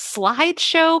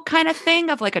kind of thing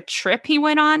of like a trip he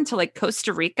went on to like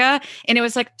Costa Rica. And it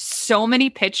was like so many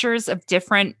pictures of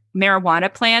different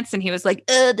marijuana plants. And he was like,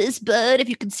 oh, this bud, if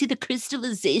you can see the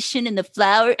crystallization in the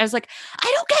flower. I was like,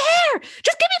 I don't care.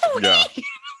 Just give me the weed.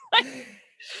 Like,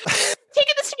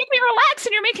 taking this to make me relax,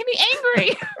 and you're making me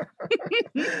angry.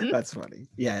 That's funny.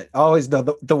 Yeah. Always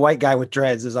the white guy with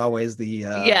dreads is always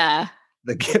the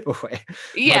giveaway.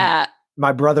 Yeah.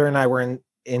 My brother and I were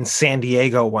in San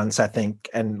Diego once, I think,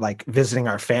 and like visiting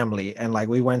our family, and like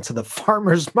we went to the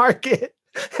farmer's market,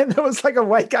 and there was like a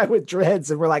white guy with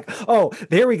dreads, and we're like, oh,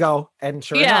 there we go. And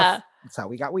sure enough, that's how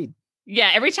we got weed.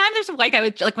 Yeah, every time there's a white guy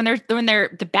with, like, when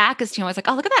the back is to him, I was like,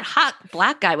 oh, look at that hot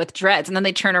black guy with dreads, and then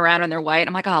they turn around and they're white.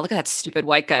 I'm like, oh, look at that stupid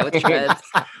white guy with dreads.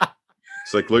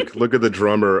 It's like look at the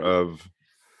drummer of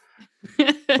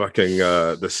fucking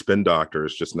the Spin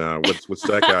Doctors just now. What's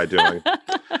that guy doing?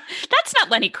 That's not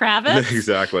Lenny Kravitz.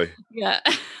 Exactly. Yeah.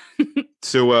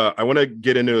 So I want to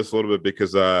get into this a little bit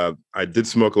because I did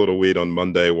smoke a little weed on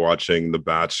Monday watching The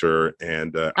Bachelor,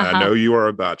 and I know you are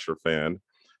a Bachelor fan.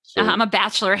 So I'm a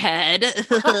Bachelor head.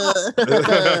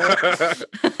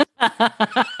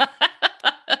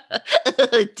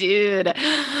 Dude.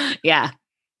 Yeah.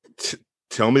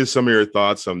 Tell me some of your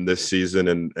thoughts on this season,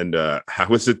 and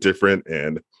how is it different,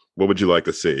 and what would you like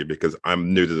to see? Because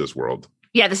I'm new to this world.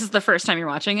 Yeah, this is the first time you're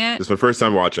watching it? This is my first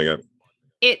time watching it.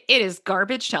 It is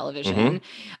garbage television.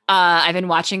 I've been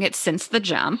watching it since the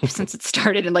jump, since it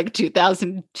started in like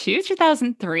 2002,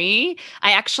 2003.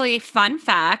 I actually, fun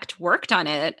fact, worked on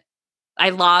it. I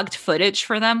logged footage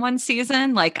for them one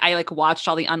season. Like I like watched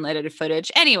all the unedited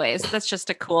footage. Anyways, that's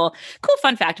just a cool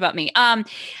fun fact about me.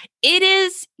 It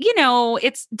is, you know,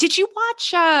 did you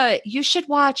watch, you should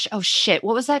watch, oh shit,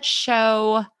 what was that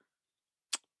show?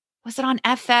 Was it on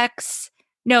FX?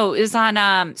 No, it was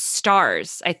on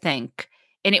Stars, I think.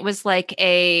 And it was like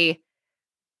a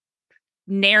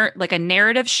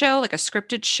narrative show, like a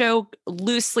scripted show,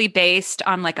 loosely based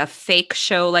on like a fake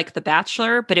show like The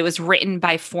Bachelor, but it was written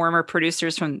by former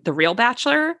producers from The Real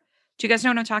Bachelor. Do you guys know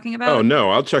what I'm talking about? Oh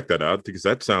no, I'll check that out because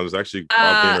that sounds actually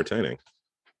oddly entertaining.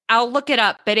 I'll look it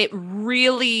up, but it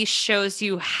really shows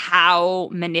you how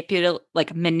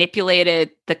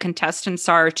manipulated the contestants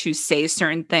are to say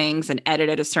certain things and edit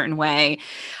it a certain way.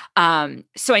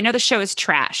 So I know the show is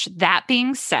trash. That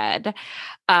being said,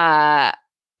 I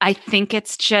think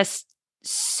it's just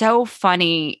so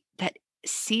funny that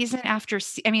season after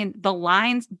the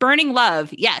lines, Burning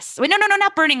Love. Yes. Wait, no,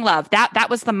 not Burning Love. That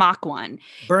was the mock one.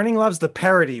 Burning Love's the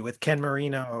parody with Ken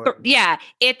Marino. Yeah.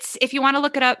 It's, if you want to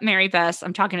look it up, Mary Bess,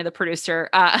 I'm talking to the producer,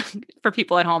 for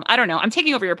people at home. I don't know. I'm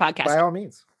taking over your podcast. By all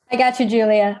means. I got you,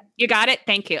 Julia. You got it?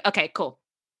 Thank you. Okay, cool.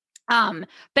 But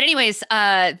anyways,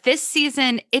 this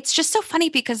season, it's just so funny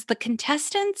because the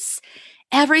contestants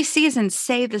every season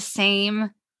say the same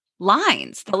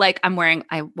lines. They're like,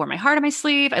 I wore my heart on my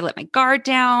sleeve. I let my guard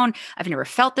down. I've never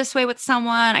felt this way with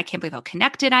someone. I can't believe how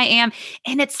connected I am.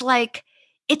 And it's like,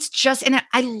 it's just, and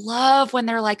I love when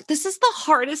they're like, this is the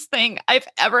hardest thing I've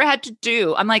ever had to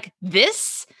do. I'm like,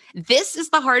 this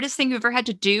is the hardest thing you've ever had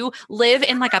to do. Live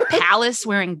in like a palace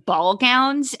wearing ball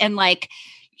gowns and like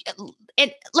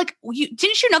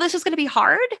didn't you know this was going to be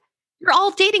hard? You're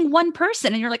all dating one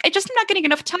person and you're like, I'm not getting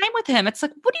enough time with him. It's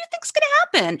like, what do you think's going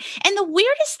to happen? And the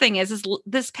weirdest thing is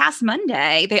this past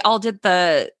Monday, they all did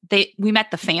we met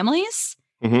the families.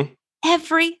 Mm-hmm.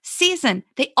 Every season,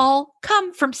 they all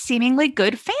come from seemingly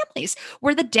good families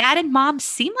where the dad and mom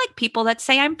seem like people that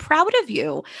say, I'm proud of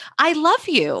you. I love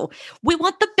you. We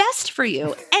want the best for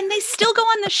you. And they still go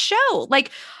on the show. Like,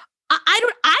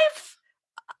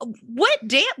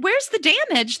 where's the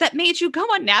damage that made you go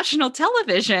on national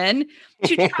television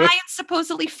to try and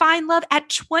supposedly find love at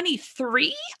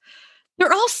 23?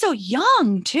 They're all so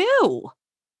young too.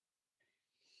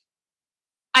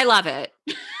 I love it.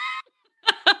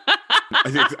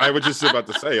 I was just about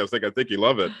to say, I think you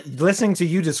love it. Listening to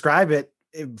you describe it,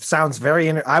 it sounds very,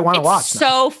 I want to watch.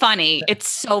 So funny. It's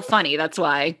so funny. That's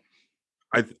why.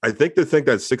 I think the thing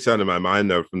that sticks out in my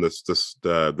mind though, from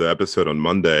the episode on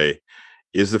Monday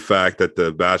is the fact that the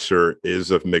Bachelor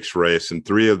is of mixed race, and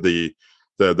 3 of the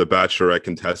Bachelorette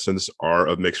contestants are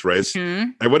of mixed race.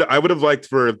 Mm-hmm. I would have liked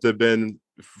for it to have been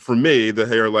for me, to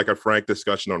hear like a frank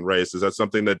discussion on race. Is that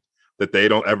something that they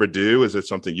don't ever do? Is it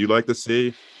something you like to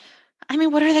see? I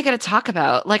mean, what are they going to talk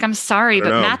about? Like, I'm sorry, I don't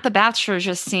but know. Matt the Bachelor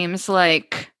just seems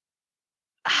like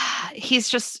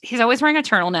he's always wearing a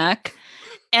turtleneck.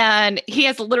 And he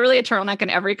has literally a turtleneck in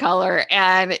every color.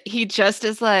 And he just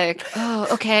is like, oh,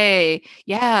 okay.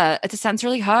 Yeah, it sounds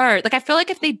really hard. Like, I feel like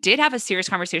if they did have a serious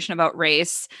conversation about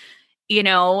race,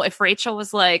 if Rachel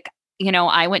was like,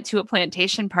 I went to a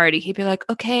plantation party, he'd be like,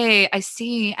 okay, I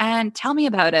see. And tell me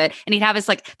about it. And he'd have his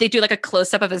they do like a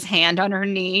close up of his hand on her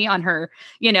knee, on her,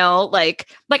 like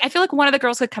I feel like one of the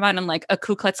girls could come out in like a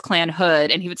Ku Klux Klan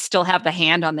hood and he would still have the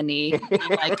hand on the knee.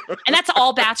 And that's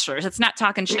all bachelors. It's not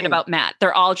talking shit about Matt.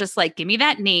 They're all just like, give me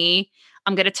that knee.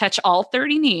 I'm going to touch all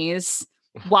 30 knees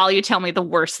while you tell me the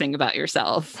worst thing about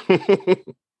yourself.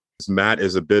 Matt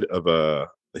is a bit of a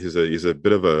he's a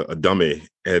bit of a dummy,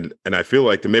 and I feel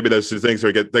like maybe those two things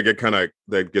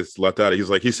that gets left out.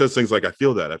 He says things like, I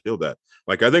feel that.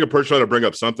 Like, I think a person trying to bring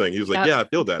up something, he's like, yeah, I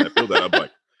feel that. I'm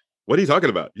like, what are you talking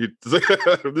about? This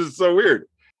is so weird.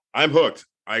 I'm hooked.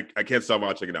 I can't stop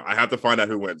watching it now. I have to find out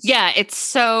who wins. Yeah,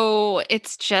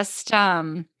 it's just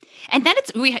and then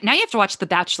now you have to watch The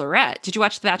Bachelorette. Did you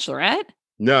watch The Bachelorette?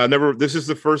 No, I never. This is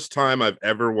the first time I've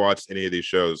ever watched any of these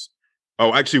shows.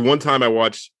 Oh, actually, one time I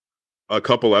watched a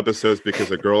couple episodes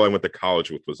because a girl I went to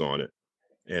college with was on it.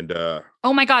 And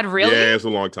oh my God, really? Yeah, it's a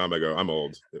long time ago. I'm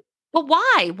old. But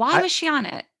why? Why was she on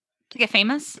it? To get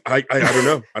famous? I don't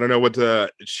know. I don't know what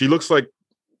she looks like.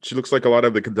 She looks like a lot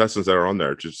of the contestants that are on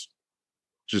there. She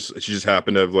just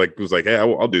happened to was like, hey,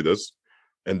 I'll do this.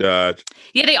 And yeah,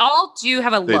 they all do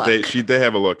have a look. They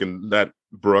have a look, and that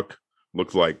Brooke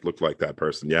looked like that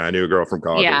person. Yeah, I knew a girl from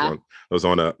college. Yeah. She was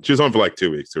on for like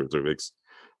 2 weeks, 2 or 3 weeks.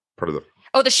 Part of the.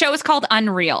 Oh, the show is called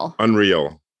Unreal.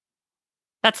 Unreal.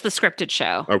 That's the scripted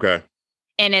show. Okay.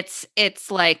 And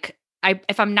it's like,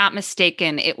 if I'm not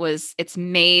mistaken, it's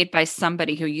made by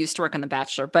somebody who used to work on The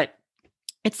Bachelor, but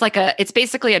it's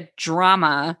basically a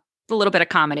drama, a little bit of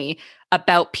comedy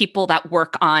about people that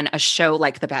work on a show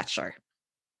like The Bachelor.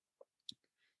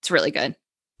 It's really good.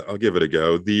 I'll give it a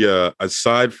go.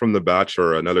 Aside from The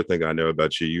Bachelor, another thing I know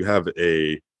about you have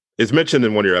it's mentioned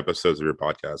in one of your episodes of your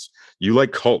podcast. You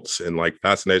like cults and like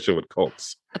fascination with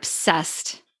cults.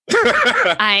 Obsessed.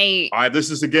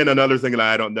 This is again another thing that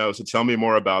I don't know. So tell me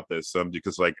more about this.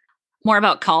 Because more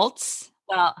about cults.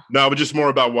 Well, no, but just more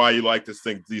about why you like this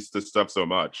stuff so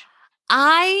much.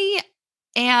 I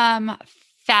am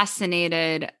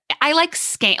fascinated. I like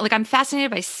I'm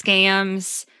fascinated by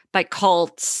scams, by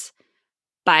cults,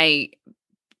 by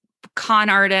con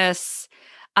artists.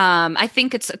 I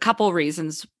think it's a couple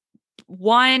reasons.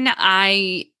 One,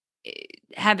 I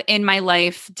have in my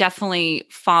life definitely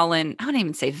fallen, I wouldn't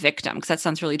even say victim because that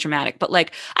sounds really dramatic, but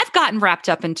like I've gotten wrapped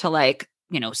up into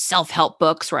self-help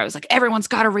books where I was like, everyone's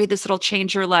got to read this, it'll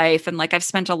change your life. And like, I've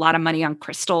spent a lot of money on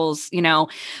crystals,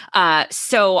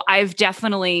 so I've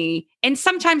definitely, and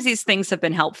sometimes these things have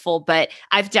been helpful, but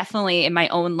I've definitely in my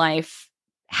own life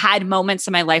had moments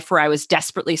in my life where I was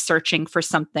desperately searching for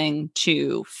something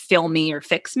to fill me or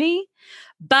fix me.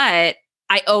 But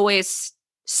I always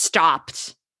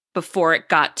stopped before it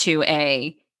got to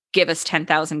give us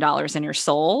 $10,000 in your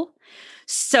soul.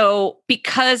 So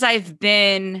because I've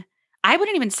been, I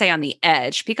wouldn't even say on the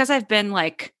edge, because I've been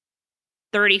like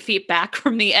 30 feet back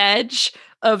from the edge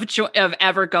of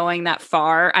ever going that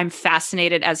far, I'm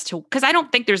fascinated as to, because I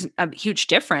don't think there's a huge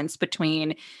difference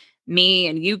between me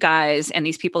and you guys and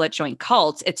these people that join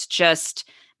cults. It's just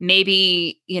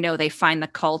maybe, they find the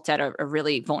cult at a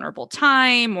really vulnerable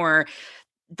time or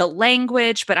the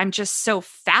language, but I'm just so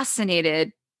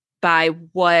fascinated by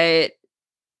what,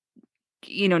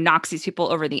 knocks these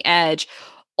people over the edge.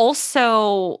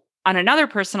 Also, on another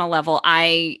personal level,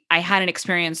 I had an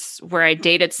experience where I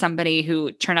dated somebody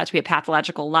who turned out to be a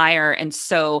pathological liar. And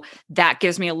so that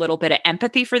gives me a little bit of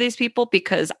empathy for these people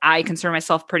because I consider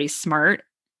myself pretty smart.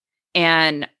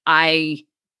 And I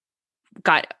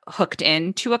got hooked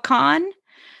into a con.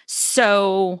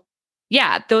 So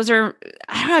yeah, those are,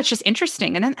 I don't know, it's just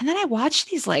interesting. And then I watch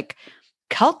these like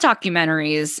cult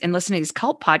documentaries and listen to these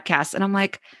cult podcasts. And I'm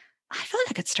like, I feel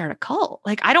like I could start a cult.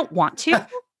 Like, I don't want to,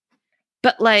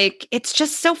 but like, it's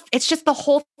just the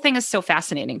whole thing is so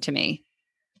fascinating to me.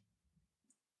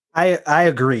 I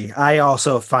agree. I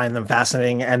also find them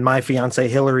fascinating. And my fiance,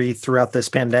 Hillary, throughout this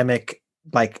pandemic,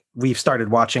 like we've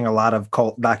started watching a lot of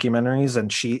cult documentaries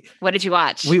and what did you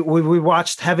watch? We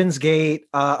watched Heaven's Gate,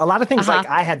 a lot of things like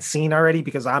I had seen already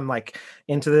because I'm like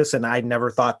into this and I never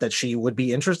thought that she would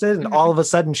be interested. And all of a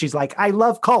sudden she's like, I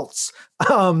love cults.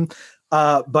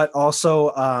 But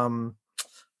also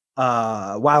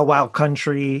Wild Wild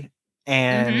Country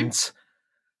and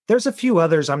There's a few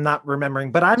others I'm not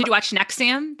remembering, but Did you watch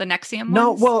NXIVM? The NXIVM no,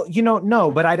 ones? well, no,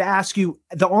 but I'd ask you,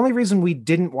 the only reason we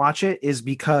didn't watch it is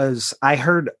because I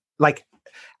heard, like,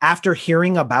 after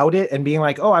hearing about it and being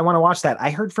like, oh, I want to watch that,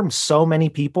 I heard from so many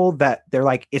people that they're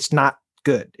like, it's not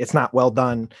good. It's not well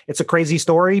done. It's a crazy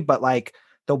story, but like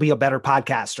there'll be a better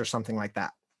podcast or something like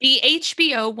that. The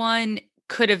HBO one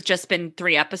could have just been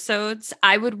 3 episodes.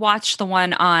 I would watch the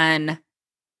one on,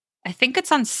 I think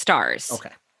it's on Stars.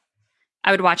 Okay. I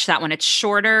would watch that one. It's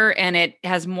shorter and it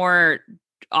has more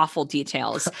awful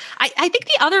details. I think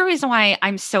the other reason why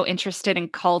I'm so interested in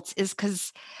cults is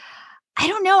because I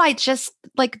don't know. I just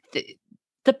like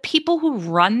the people who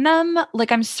run them,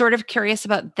 like I'm sort of curious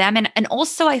about them. And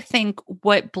also I think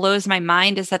what blows my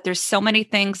mind is that there's so many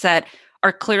things that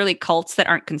are clearly cults that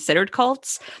aren't considered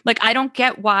cults. Like I don't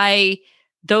get why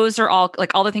those are all,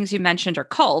 like all the things you mentioned are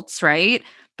cults, right?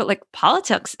 But like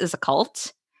politics is a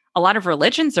cult. A lot of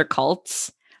religions are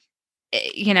cults.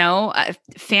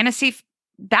 Fantasy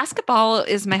basketball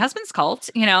is my husband's cult,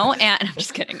 and I'm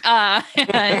just kidding.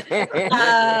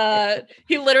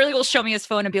 He literally will show me his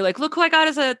phone and be like, look who I got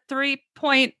as a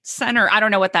 3-point center. I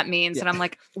don't know what that means. Yeah. And I'm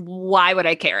like, why would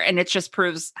I care? And it just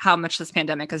proves how much this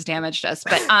pandemic has damaged us.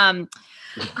 But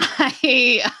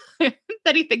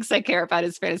that he thinks I care about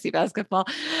his fantasy basketball.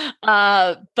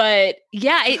 But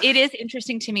yeah, it is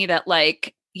interesting to me that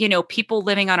like, people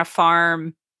living on a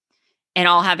farm and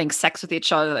all having sex with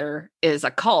each other is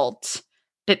a cult,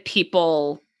 but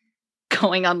people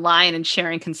going online and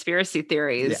sharing conspiracy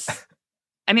theories, yeah.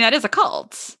 I mean, that is a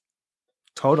cult.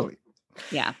 Totally.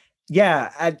 Yeah.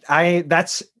 Yeah. I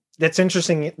that's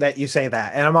interesting that you say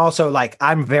that. And I'm also like,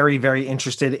 I'm very, very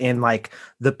interested in like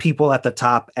the people at the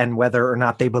top and whether or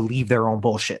not they believe their own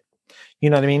bullshit. You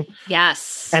know what I mean?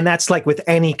 Yes. And that's like with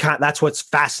any that's what's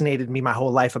fascinated me my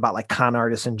whole life about like con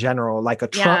artists in general, like a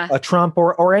Trump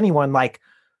or anyone, like,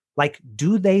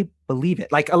 do they believe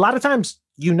it? Like a lot of times,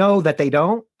 that they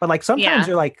don't, but like sometimes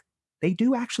you're like, they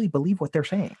do actually believe what they're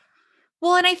saying.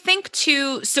 Well, and I think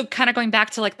too, so kind of going back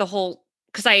to like the whole,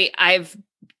 cause I've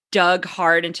dug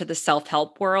hard into the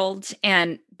self-help world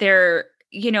and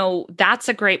that's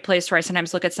a great place where I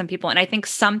sometimes look at some people and I think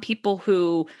some people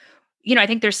who, I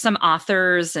think there's some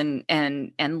authors and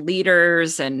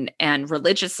leaders and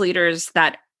religious leaders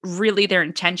that really their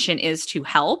intention is to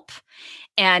help.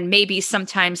 And maybe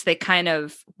sometimes they kind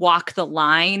of walk the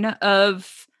line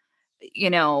of,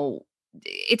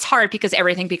 it's hard because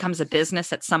everything becomes a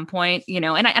business at some point,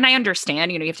 and I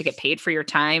understand, you have to get paid for your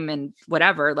time and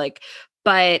whatever, like,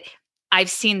 but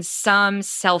I've seen some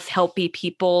self-helpy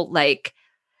people like,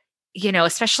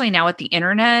 especially now with the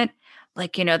internet,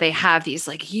 like, they have these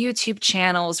like YouTube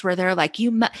channels where they're like,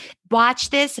 watch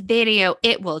this video,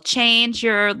 it will change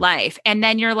your life. And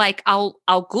then you're like, I'll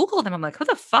Google them. I'm like, who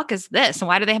the fuck is this? And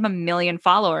why do they have 1 million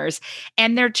followers?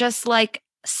 And they're just like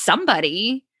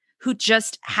somebody who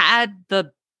just had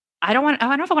I don't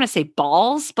know if I want to say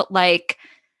balls, but like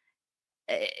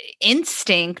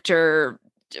instinct or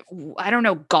I don't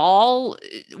know, gall,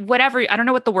 whatever. I don't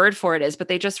know what the word for it is, but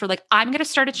they just were like, I'm going to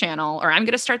start a channel or I'm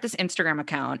going to start this Instagram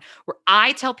account where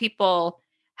I tell people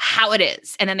how it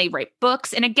is. And then they write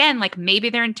books. And again, like maybe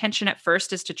their intention at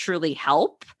first is to truly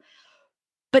help,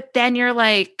 but then you're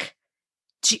like,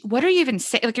 what are you even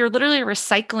saying? Like you're literally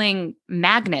recycling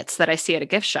magnets that I see at a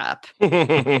gift shop,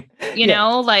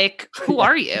 like who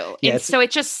are you? Yeah, and so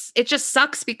it just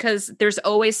sucks because there's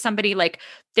always somebody like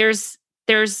there's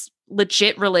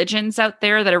legit religions out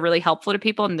there that are really helpful to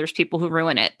people. And there's people who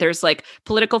ruin it. There's like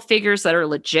political figures that are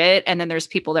legit. And then there's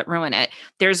people that ruin it.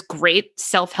 There's great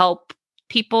self-help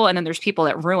people. And then there's people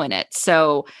that ruin it.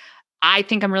 So I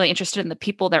think I'm really interested in the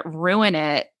people that ruin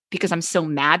it because I'm so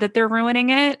mad that they're ruining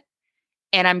it.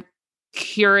 And I'm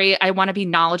curious. I want to be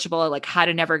knowledgeable, like how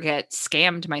to never get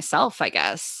scammed myself, I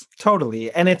guess.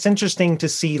 Totally. And it's interesting to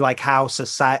see like how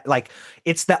society, like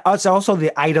it's also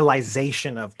the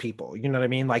idolization of people, you know what I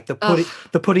mean? Like the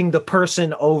putting the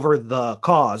person over the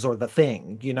cause or the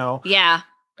thing, Yeah.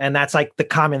 And that's like the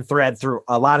common thread through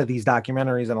a lot of these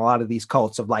documentaries and a lot of these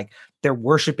cults of like, they're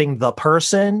worshiping the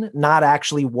person, not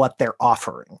actually what they're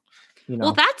offering,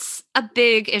 Well, that's a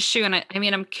big issue. And I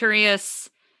mean, I'm curious,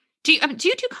 do you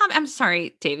do comedy? I'm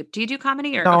sorry, David. Do you do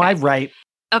comedy or no? Okay. I write.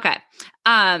 Okay.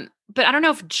 But I don't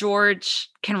know if George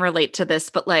can relate to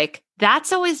this, but like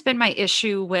that's always been my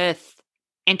issue with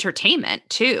entertainment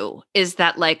too, is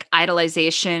that like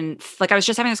idolization. Like I was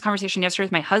just having this conversation yesterday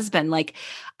with my husband. Like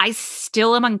I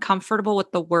still am uncomfortable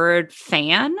with the word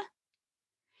fan.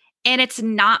 And it's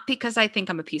not because I think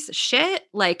I'm a piece of shit.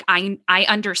 Like I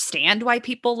understand why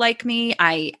people like me.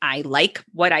 I like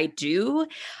what I do.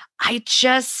 I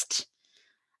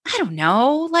don't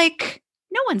know, like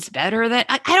no one's better than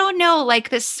I don't know, like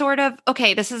this sort of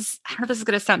okay, this is I don't know if this is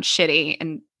gonna sound shitty,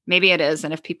 and maybe it is,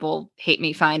 and if people hate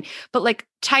me, fine. But like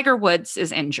Tiger Woods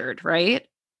is injured, right?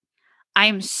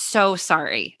 I'm so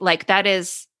sorry. Like that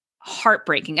is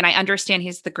heartbreaking. And I understand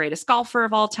he's the greatest golfer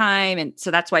of all time. And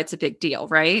so that's why it's a big deal,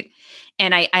 right?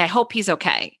 And I hope he's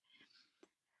okay.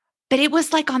 But it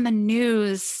was like on the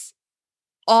news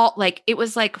all like it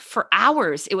was like for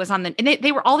hours. It was on the and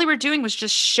they were all they were doing was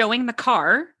just showing the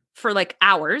car for like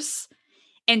hours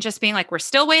and just being like, we're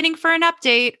still waiting for an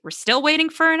update. We're still waiting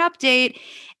for an update.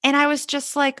 And I was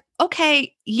just like,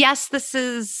 okay, yes, this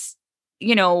is,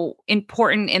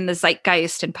 important in the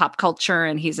zeitgeist and pop culture,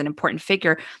 and he's an important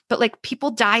figure, but like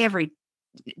people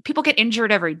get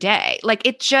injured every day. Like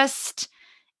it just,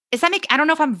 I don't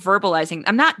know if I'm verbalizing,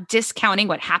 I'm not discounting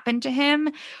what happened to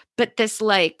him, but this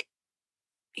like,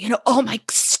 oh my,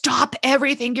 stop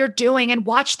everything you're doing and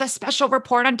watch the special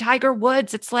report on Tiger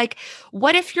Woods. It's like,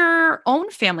 what if your own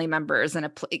family member is in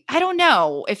a I don't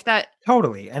know if that.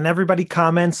 Totally. And everybody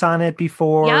comments on it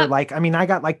before. Yep. Like, I mean, I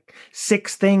got like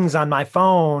 6 things on my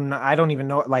phone. I don't even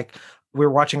know, like we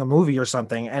were watching a movie or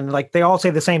something. And like, they all say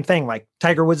the same thing. Like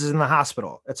Tiger Woods is in the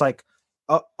hospital. It's like,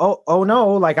 oh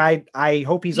no. Like, I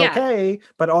hope he's okay.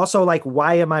 But also like,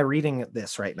 why am I reading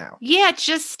this right now? Yeah,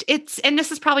 and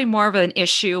this is probably more of an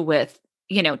issue with,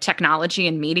 technology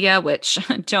and media, which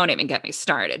don't even get me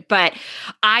started. But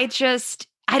I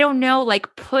don't know,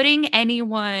 like putting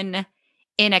anyone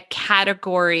in a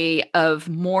category of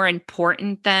more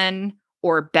important than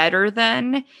or better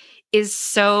than is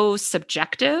so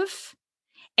subjective.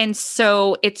 And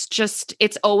so it's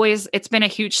been a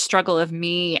huge struggle of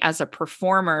me as a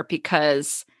performer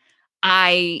because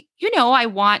I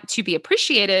want to be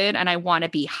appreciated and I want to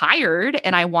be hired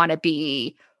and I want to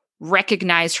be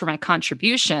recognized for my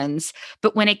contributions.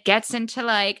 But when it gets into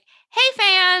like, hey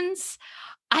fans,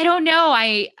 I don't know.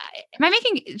 Am I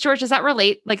making George, does that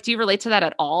relate? Like, do you relate to that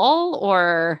at all?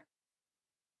 Or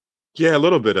Yeah, a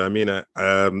little bit. I mean,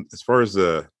 as far as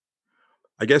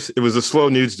I guess it was a slow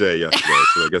news day yesterday,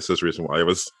 so I guess that's the reason why it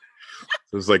was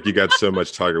like you got so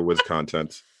much Tiger Woods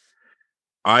content.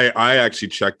 I actually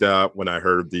checked out when I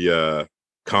heard the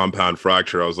compound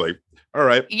fracture. I was like, all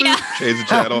right, change the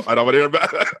channel. I don't want to hear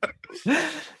about it.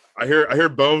 I hear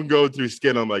bone go through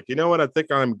skin. I'm like, you know what? I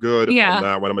think I'm good on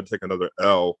that one. I'm gonna take another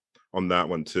L on that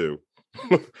one too.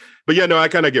 But yeah, no, I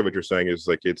kind of get what you're saying. Is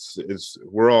like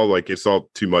we're all like it's all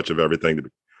too much of everything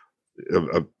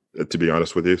to be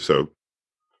honest with you. So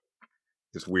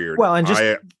it's weird. Well, and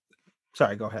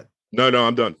sorry, go ahead. No,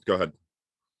 I'm done. Go ahead.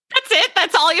 That's it.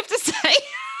 That's all you have to say.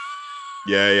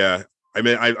 Yeah. I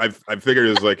mean, I figured it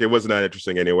was like it wasn't that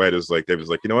interesting anyway. It was like they was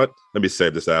like, you know what? Let me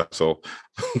save this asshole.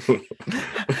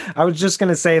 I was just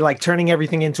gonna say, like turning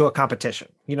everything into a competition.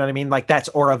 You know what I mean? Like that's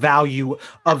or a value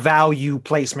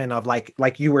placement of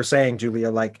like you were saying,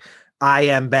 Julia. Like I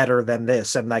am better than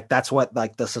this, and like that's what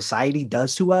like the society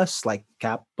does to us, like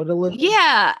capitalism.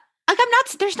 Yeah. Like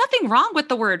there's nothing wrong with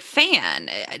the word fan.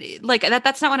 Like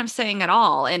that's not what I'm saying at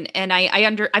all. And I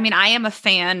am a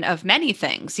fan of many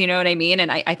things, you know what I mean?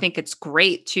 And I think it's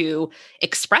great to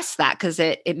express that because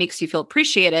it makes you feel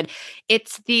appreciated.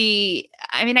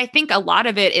 I think a lot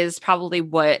of it is probably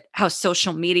how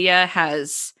social media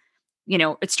has,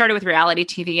 it started with reality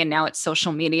TV and now it's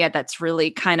social media. That's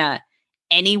really kind of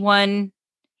anyone.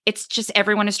 It's just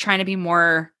everyone is trying to be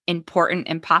more important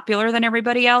and popular than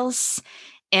everybody else.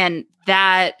 And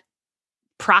that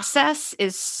process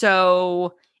is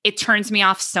it turns me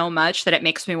off so much that it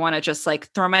makes me want to just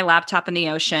like throw my laptop in the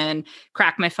ocean,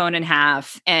 crack my phone in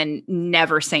half, and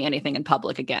never say anything in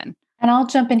public again. And I'll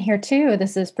jump in here too.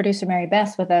 This is producer Mary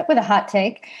Beth with a hot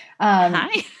take.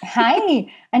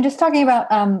 Hi. And just talking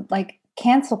about like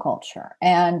cancel culture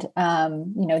and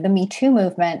the Me Too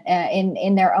movement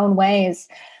in their own ways,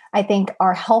 I think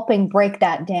are helping break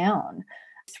that down.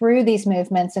 Through these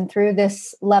movements and through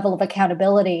this level of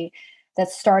accountability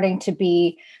that's starting to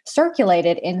be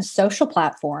circulated in social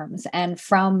platforms and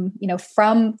from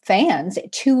fans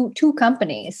to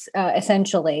companies,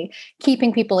 essentially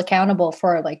keeping people accountable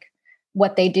for like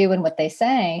what they do and what they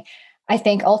say, I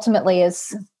think ultimately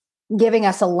is giving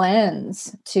us a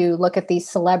lens to look at these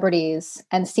celebrities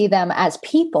and see them as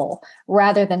people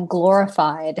rather than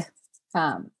glorified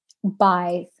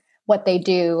by what they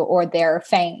do or their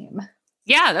fame.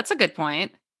 Yeah, that's a good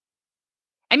point.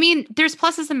 I mean, there's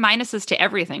pluses and minuses to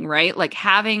everything, right? Like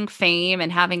having fame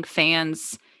and having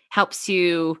fans helps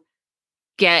you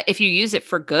if you use it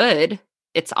for good,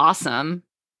 it's awesome.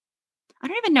 I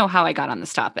don't even know how I got on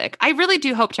this topic. I really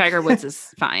do hope Tiger Woods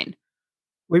is fine.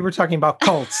 We were talking about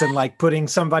cults and like putting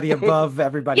somebody above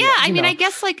everybody. Yeah, I mean, I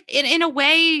guess like in a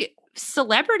way,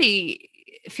 celebrity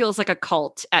feels like a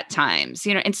cult at times,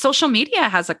 and social media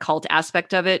has a cult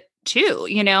aspect of it too,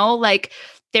 like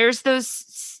there's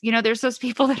those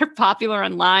people that are popular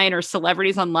online or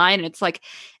celebrities online, and it's like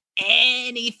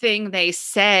anything they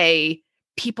say,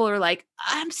 people are like,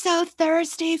 I'm so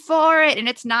thirsty for it. And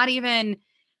it's not even,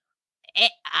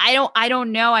 I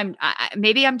don't know.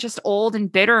 Maybe I'm just old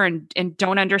and bitter and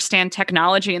don't understand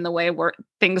technology and the way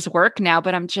things work now,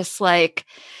 but I'm just like,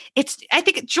 I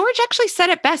think George actually said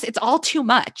it best. It's all too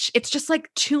much. It's just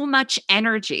like too much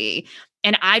energy.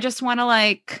 And I just want to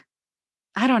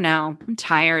I don't know. I'm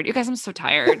tired. You guys, I'm so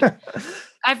tired.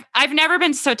 I've never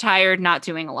been so tired not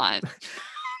doing a lot.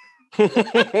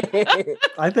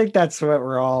 I think that's what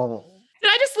we're all. Did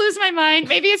I just lose my mind?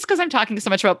 Maybe it's because I'm talking so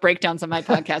much about breakdowns on my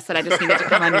podcast that I just needed to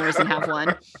come on yours and have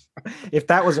one. If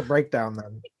that was a breakdown,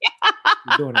 then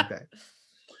you're doing okay.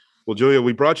 Well, Julia,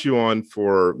 we brought you on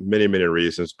for many, many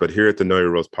reasons, but here at the Know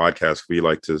Your Rose podcast, we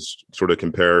like to sort of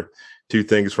compare two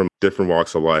things from different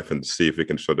walks of life and see if we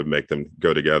can sort of make them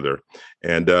go together.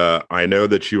 And I know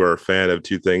that you are a fan of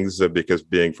two things because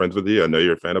being friends with you, I know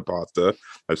you're a fan of pasta.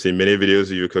 I've seen many videos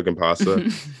of you cooking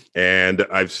pasta, and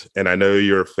I know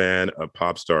you're a fan of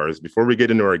pop stars. Before we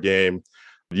get into our game,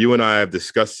 you and I have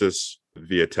discussed this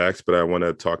via text, but I want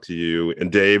to talk to you and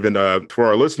Dave and for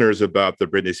our listeners about the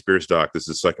Britney Spears doc. This is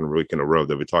the second week in a row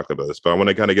that we talked about this, but I want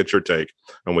to kind of get your take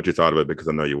on what you thought of it because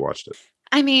I know you watched it.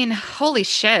 I mean, holy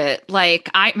shit.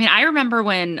 I remember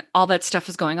when all that stuff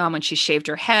was going on, when she shaved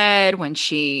her head, when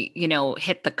she,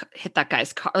 hit that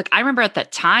guy's car. I remember at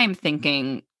that time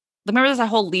thinking, remember there's that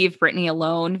whole Leave Britney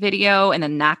Alone video, and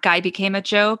then that guy became a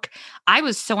joke. I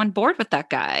was so on board with that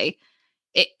guy.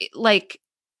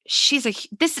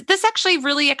 This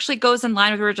actually goes in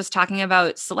line with what we were just talking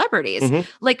about celebrities.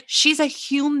 Mm-hmm. She's a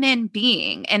human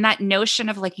being, and that notion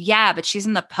of but she's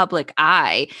in the public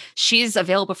eye, she's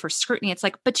available for scrutiny. It's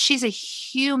but she's a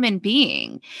human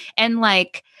being. And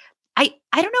I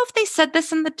don't know if they said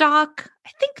this in the doc. I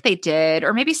think they did,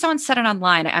 or maybe someone said it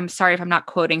online. I'm sorry if I'm not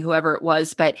quoting whoever it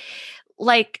was, but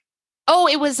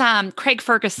it was Craig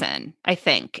Ferguson, I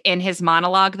think, in his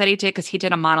monologue that he did, because he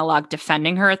did a monologue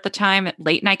defending her at the time at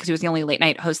late night, because he was the only late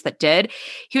night host that did.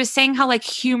 He was saying how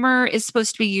humor is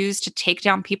supposed to be used to take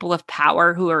down people of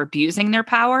power who are abusing their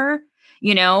power.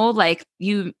 You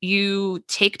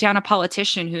take down a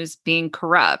politician who's being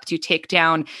corrupt. You take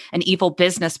down an evil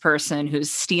business person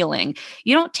who's stealing.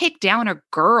 You don't take down a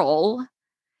girl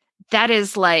that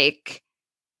is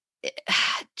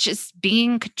just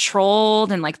being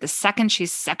controlled, and the second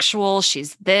she's sexual,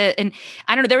 she's this. And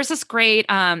I don't know, there was this great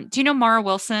do you know Mara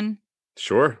Wilson?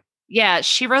 Sure. Yeah,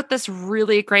 she wrote this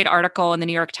really great article in the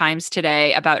New York Times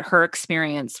today about her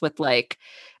experience with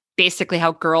basically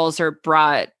how girls are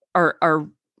brought are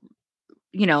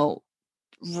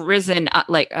risen up,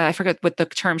 I forget what the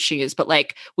term she used, but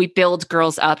we build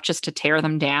girls up just to tear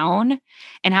them down.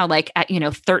 And how at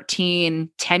 13,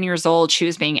 10 years old, she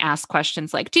was being asked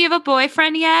questions do you have a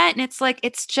boyfriend yet? And it's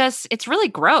it's really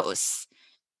gross.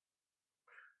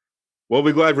 Well,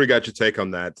 we're glad we got your take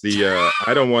on that.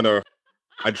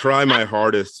 I try my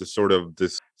hardest to sort of,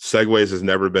 this segues has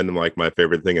never been my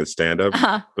favorite thing in stand-up,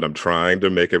 but I'm trying to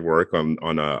make it work on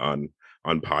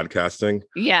podcasting.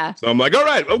 Yeah. So I'm all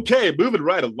right, okay, moving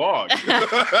right along.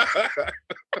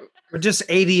 Or just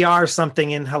ADR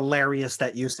something in hilarious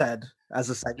that you said as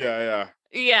a segment.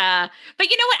 Yeah. But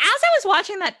you know what? As I was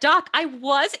watching that doc, I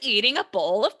was eating a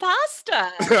bowl of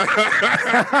pasta.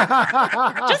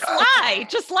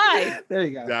 Just lie. There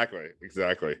you go.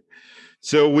 Exactly.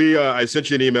 So I sent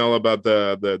you an email about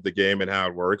the game and how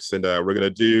it works, and we're gonna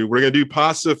do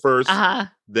pasta first,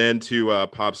 then to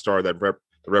pop star that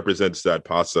represents that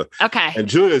pasta. Okay. And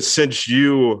Julia, since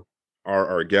you are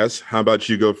our guest, how about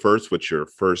you go first with your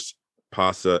first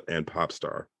pasta and pop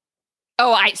star?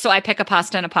 Oh, so I pick a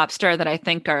pasta and a pop star that I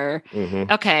think are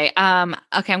okay. I'm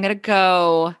gonna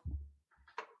go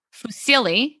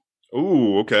fusilli.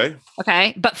 Ooh, okay.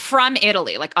 Okay, but from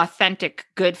Italy, authentic,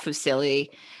 good fusilli.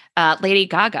 Lady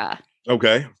Gaga.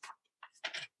 Okay.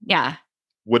 Yeah.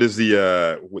 What is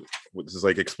what is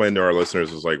explain to our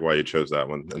listeners why you chose that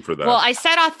one and for that? Well, I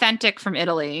said authentic from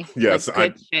Italy. Yes,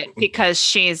 because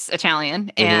she's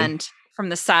Italian, and from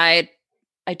the side,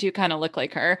 I do kind of look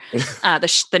like her.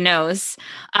 The nose,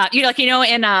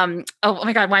 in oh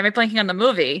my God, why am I blanking on the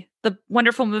movie? The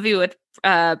wonderful movie with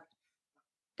why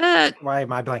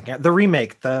am I blanking? The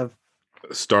remake, the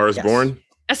Star is Born.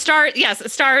 A Star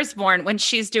is Born. When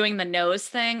she's doing the nose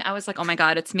thing, I was like, oh my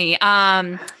God, it's me.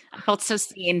 I felt so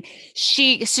seen.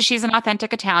 She's an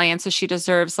authentic Italian, so she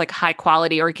deserves high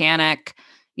quality, organic,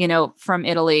 from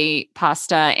Italy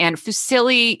pasta. And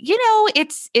fusilli,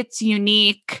 it's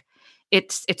unique.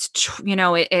 it's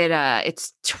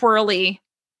twirly,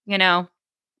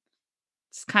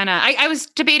 it's kind of, I was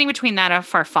debating between that and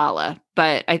farfalla,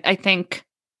 but I think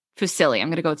fusilli. I'm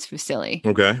going to go with fusilli.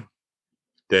 Okay.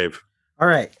 Dave. All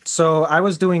right. So I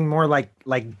was doing more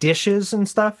like dishes and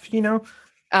stuff,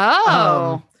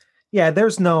 Oh. Yeah,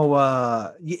 there's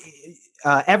no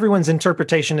everyone's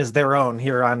interpretation is their own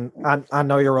here on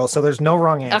Know Your Role. So there's no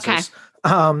wrong answers.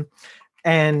 Okay.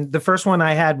 And the first one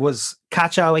I had was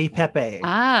cacio e pepe,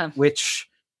 which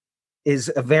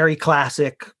is a very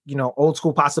classic, old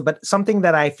school pasta, but something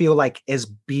that I feel like is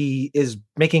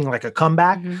making like a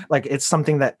comeback. Mm-hmm. Like it's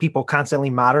something that people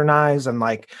constantly modernize and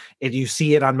like you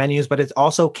see it on menus, but it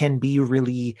also can be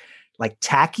really like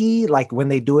tacky, like when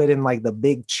they do it in like the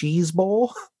big cheese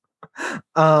bowl,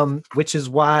 which is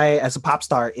why as a pop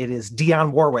star, it is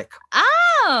Dionne Warwick.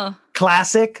 Oh,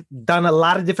 classic, done a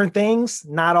lot of different things,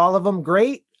 not all of them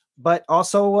great, but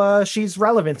also she's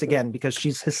relevant again because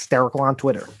she's hysterical on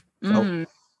Twitter. So,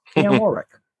 Dionne Warwick.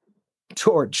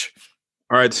 George.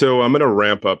 All right, so I'm going to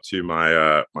ramp up to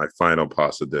my my final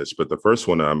pasta dish, but the first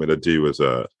one I'm going to do is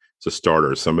a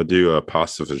starter. So I'm going to do a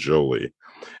pasta fagioli,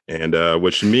 and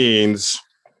which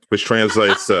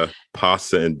translates to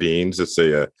pasta and beans. It's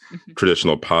a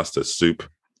traditional pasta soup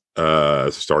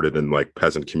started in like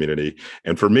peasant community,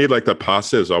 and for me, like the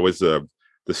pasta is always the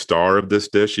star of this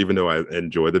dish. Even though I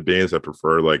enjoy the beans, I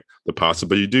prefer like the pasta,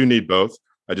 but you do need both.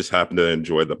 I just happen to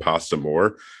enjoy the pasta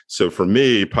more. So for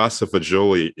me, pasta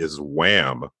fagioli is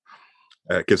Wham,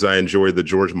 because I enjoy the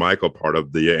George Michael part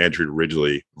of the Andrew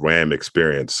Ridgeley Wham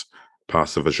experience.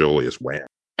 Pasta fagioli is Wham.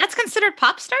 That's considered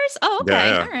pop stars? Oh, okay.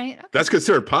 Yeah. All right. Okay. That's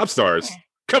considered pop stars. Okay.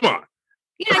 Come on.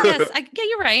 Yeah, I guess. Yeah,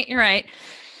 you're right. You're right.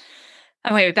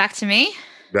 Oh, wait, back to me?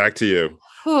 Back to you.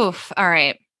 Oof. All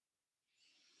right.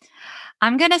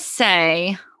 I'm going to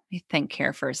say, let me think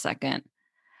here for a second.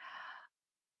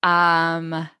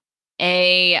 A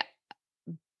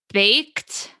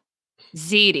baked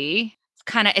ziti.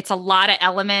 It's a lot of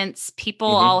elements. People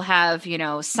all have,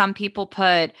 some people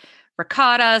put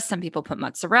ricotta, some people put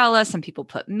mozzarella, some people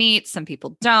put meat, some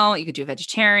people don't. You could do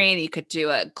vegetarian, you could do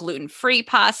a gluten-free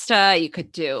pasta, you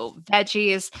could do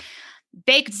veggies.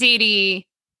 Baked ziti,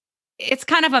 it's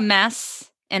kind of a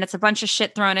mess and it's a bunch of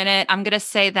shit thrown in it. I'm going to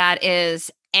say that is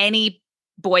any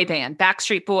boy band,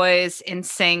 Backstreet Boys,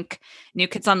 NSYNC, New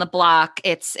Kids on the Block.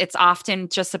 It's often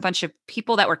just a bunch of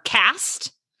people that were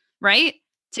cast, right?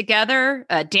 Together,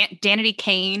 Danity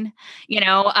Kane,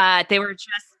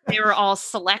 they were all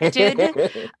selected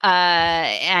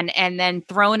and then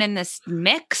thrown in this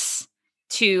mix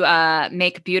to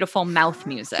make beautiful mouth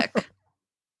music.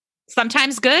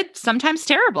 Sometimes good, sometimes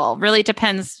terrible. Really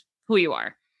depends who you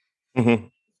are. Mm-hmm.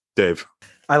 Dave.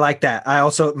 I like that.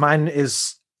 Mine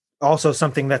is also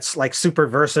something that's like super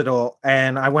versatile.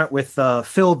 And I went with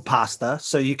filled pasta.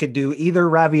 So you could do either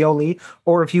ravioli,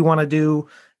 or if you want to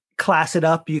class it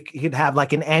up, you could have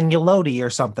like an agnolotti or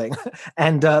something.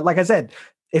 And like I said,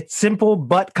 it's simple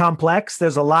but complex.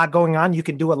 There's a lot going on. You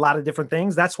can do a lot of different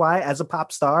things. That's why as a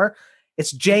pop star,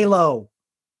 it's J-Lo.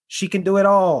 She can do it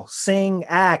all: sing,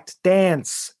 act,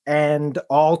 dance, and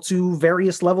all to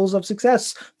various levels of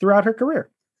success throughout her career.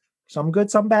 Some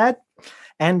good, some bad.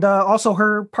 And also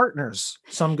her partners,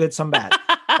 some good, some bad.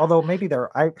 Although maybe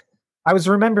I was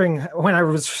remembering when I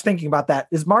was thinking about that.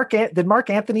 Did Mark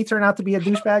Anthony turn out to be a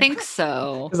douchebag? I think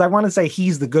so. Because I want to say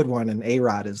he's the good one and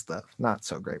A-Rod is the not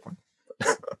so great one.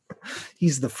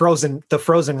 He's the frozen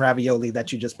ravioli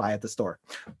that you just buy at the store.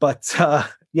 But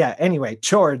yeah, anyway,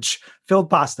 George, filled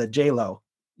pasta, J-Lo,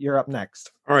 you're up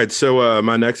next. All right. So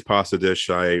my next pasta dish,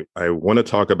 I want to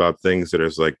talk about things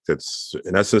that's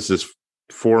in essence is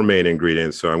 4 main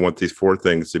ingredients. So I want these 4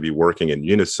 things to be working in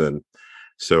unison.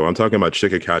 So I'm talking about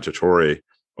chicken cacciatore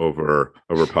over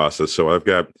pasta. So I've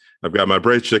got my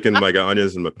braised chicken, I got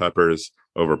onions and my peppers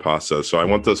over pasta. So I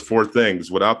want those 4 things.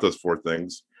 Without those 4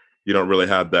 things, you don't really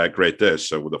have that great dish.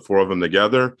 So with the 4 of them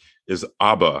together is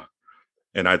ABBA.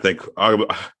 And I think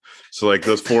so like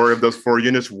those four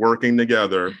units working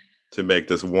together to make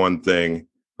this one thing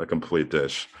a complete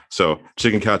dish. So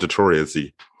chicken cacciatore is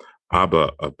the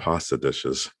ABBA of pasta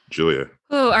dishes. Julia.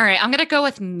 Oh, all right. I'm gonna go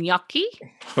with gnocchi.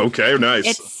 Okay,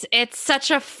 nice. It's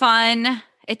such a fun.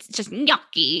 It's just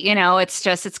gnocchi,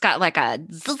 it's got like a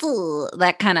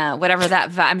that kind of whatever that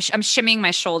I'm shimmying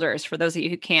my shoulders for those of you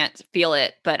who can't feel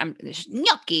it, but I'm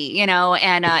gnocchi, and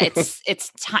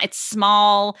it's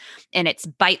small and it's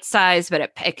bite sized,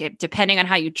 but it depending on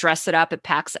how you dress it up, it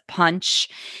packs a punch.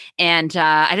 And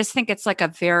I just think it's like a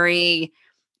very,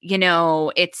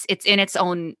 it's in its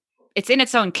own it's in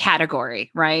its own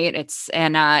category, right? It's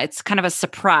kind of a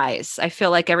surprise. I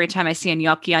feel like every time I see a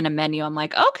gnocchi on a menu, I'm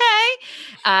like,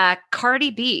 okay.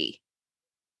 Cardi B,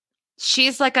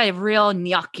 she's like a real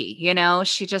gnocchi,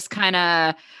 she just kind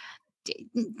of,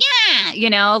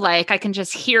 yeah, like I can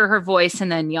just hear her voice in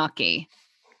the gnocchi,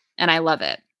 and I love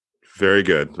it. Very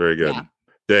good. Very good. Yeah.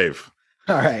 Dave.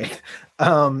 All right.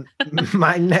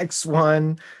 My next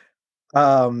one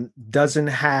doesn't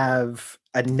have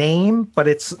a name, but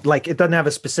it's like, it doesn't have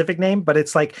a specific name, but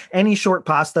it's like any short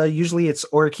pasta. Usually it's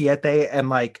orecchiette and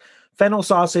like fennel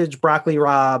sausage, broccoli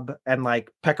rabe, and like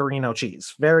pecorino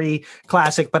cheese. Very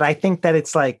classic, but I think that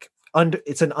it's like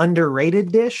it's an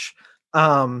underrated dish.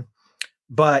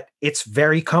 But it's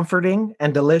very comforting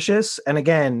and delicious. And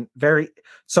again,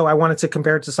 so I wanted to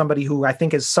compare it to somebody who I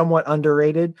think is somewhat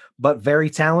underrated, but very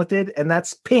talented. And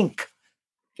that's Pink.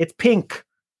 It's Pink.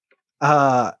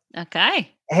 Okay.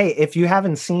 Hey, if you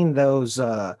haven't seen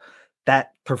that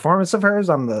performance of hers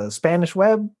on the Spanish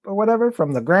web or whatever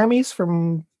from the Grammys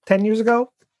from 10 years ago,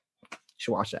 you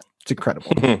should watch that. It's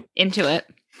incredible. Into it.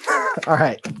 All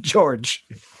right, George.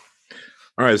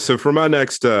 All right, so for my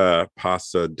next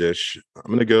pasta dish, I'm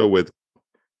going to go with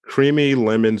creamy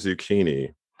lemon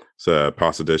zucchini. It's a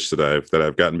pasta dish that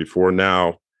I've gotten before.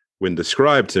 Now, when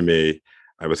described to me,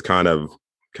 I was kind of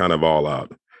all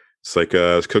out. It's like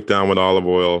it's cooked down with olive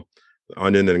oil,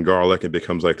 onion, and garlic. It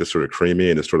becomes like this sort of creamy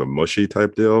and this sort of mushy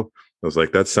type deal. I was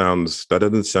like, that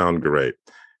doesn't sound great.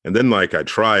 And then like I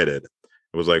tried it.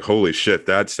 It was like, holy shit,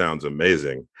 that sounds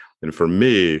amazing. And for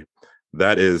me,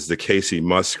 that is the Kacey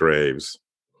Musgraves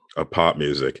of pop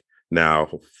music. Now,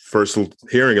 first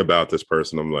hearing about this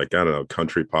person, I'm like, I don't know,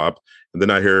 country pop. And then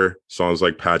I hear songs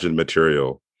like Pageant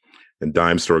Material and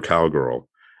Dime Store Cowgirl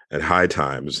and High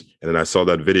Times. And then I saw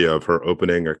that video of her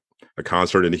opening a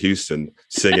concert in Houston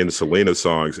singing Selena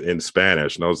songs in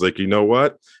Spanish. And I was like, you know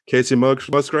what? Kacey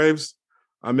Musgraves,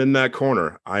 I'm in that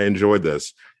corner. I enjoyed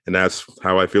this. And that's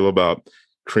how I feel about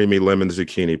creamy lemon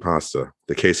zucchini pasta,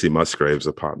 the Kacey Musgraves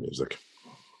of pop music.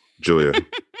 Julia.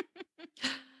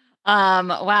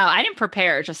 Wow, I didn't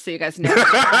prepare, just so you guys know.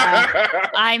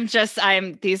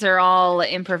 These are all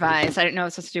improvised. I didn't know I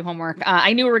was supposed to do homework.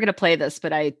 I knew we were going to play this,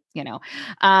 but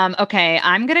okay,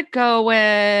 I'm going to go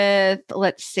with,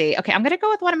 let's see. Okay, I'm going to go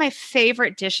with one of my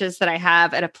favorite dishes that I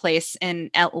have at a place in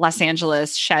Los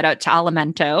Angeles. Shout out to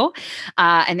Alimento.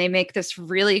 And they make this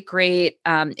really great,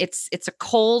 it's a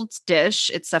cold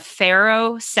dish. It's a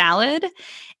farro salad,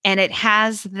 and it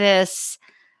has this,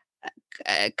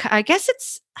 I guess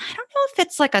I don't know if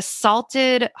it's like a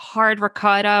salted hard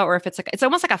ricotta or if it's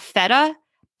almost like a feta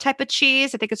type of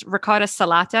cheese. I think it's ricotta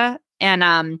salata,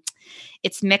 and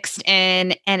it's mixed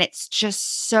in, and it's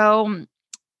just so,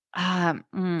 I'm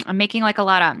making like a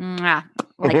lot of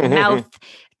like mouth.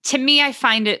 To me, I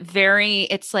find it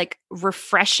it's like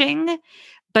refreshing,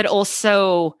 but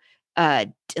also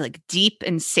like deep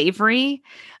and savory.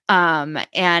 And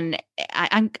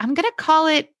I'm going to call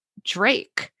it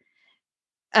Drake.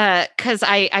 Because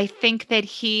I think that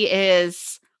he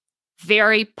is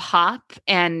very pop,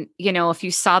 and if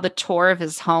you saw the tour of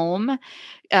his home,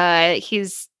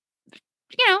 he's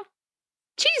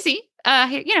cheesy,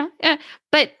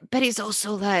 but he's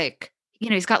also like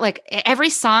he's got like every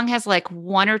song has like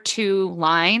one or two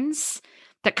lines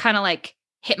that kind of like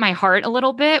hit my heart a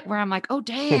little bit, where I'm like, oh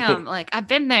damn, like I've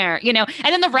been there, and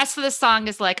then the rest of the song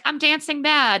is like, I'm dancing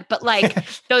bad. But like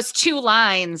those two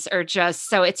lines are just,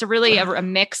 so it's really a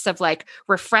mix of like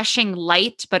refreshing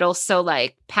light, but also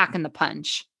like packing the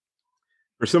punch.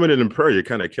 For someone in prayer, you're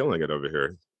kind of killing it over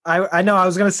here. I know. I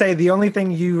was going to say, the only thing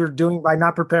you were doing by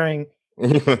not preparing,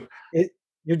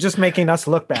 you're just making us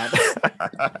look bad.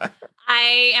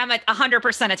 I am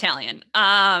 100% Italian.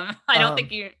 I don't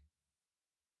think you...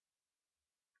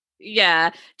 Yeah.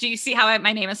 Do you see how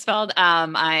my name is spelled?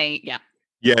 Yeah.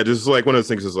 Yeah, just like one of those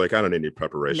things is like, I don't need any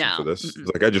preparation for this. It's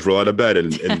like, I just roll out of bed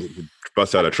and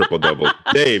bust out a triple double.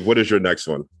 Dave, what is your next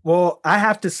one? Well, I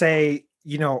have to say,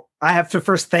 I have to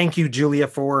first thank you, Julia,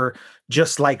 for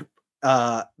just like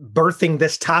birthing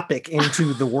this topic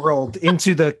into the world,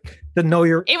 into the know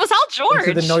your. It was all George.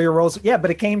 Into the know your roles. Yeah, but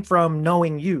it came from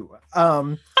knowing you.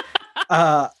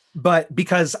 But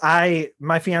because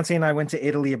my fiance and I went to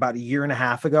Italy about 1.5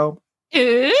 years ago.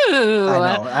 Ooh.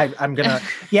 I know. I'm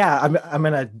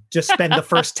gonna just spend the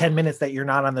first 10 minutes that you're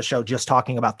not on the show just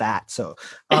talking about that. So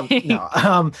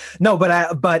no,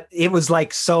 but it was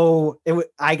like,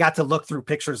 I got to look through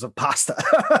pictures of pasta.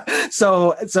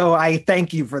 so I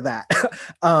thank you for that.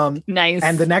 Nice.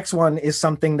 And the next one is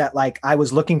something that like I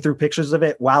was looking through pictures of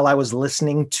it while I was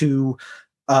listening to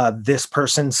this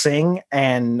person sing,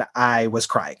 and I was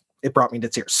crying. it brought me to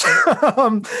tears.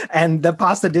 And the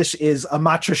pasta dish is a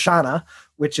matriciana,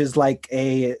 which is like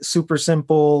a super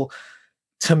simple,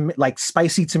 like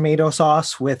spicy tomato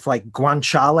sauce with like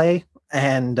guanciale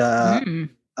and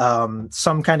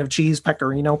some kind of cheese,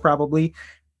 pecorino probably.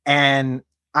 And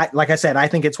like I said, I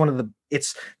think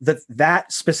it's that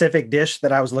specific dish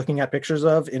that I was looking at pictures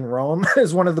of in Rome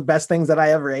is one of the best things that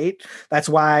I ever ate. That's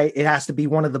why it has to be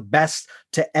one of the best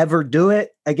to ever do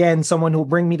it. Again, someone who'll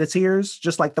bring me to tears,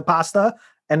 just like the pasta.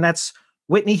 And that's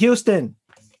Whitney Houston.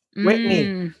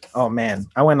 Whitney. Oh man,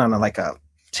 I went on a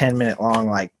 10-minute long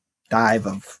like dive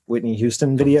of Whitney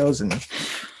Houston videos, and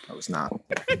I was not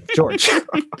George.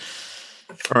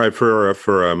 All right,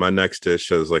 for my next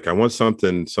dish, I was like, I want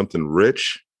something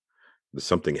rich,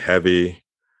 something heavy,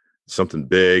 something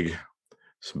big,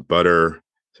 some butter,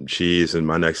 some cheese, and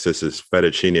my next dish is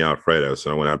fettuccine alfredo.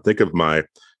 So when I think of my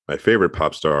favorite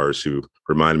pop stars who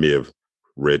remind me of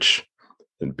rich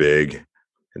and big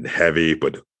and heavy,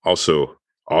 but also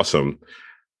awesome,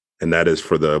 and that is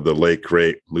for the late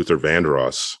great Luther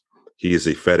Vandross. He is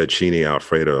a fettuccine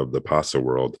alfredo of the pasta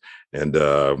world, and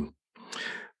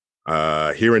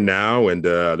here and now, and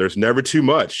there's never too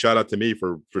much. Shout out to me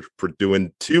for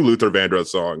doing 2 Luther Vandross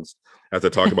songs as I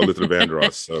talk about Luther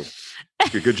Vandross. So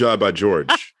good job by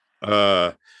George.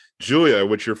 Julia,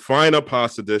 what's your final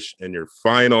pasta dish and your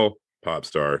final pop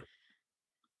star?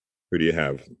 Who do you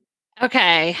have?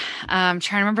 Okay, I'm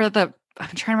trying to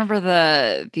remember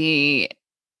the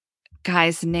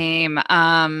guy's name.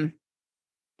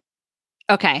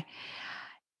 Okay,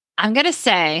 I'm gonna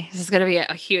say this is gonna be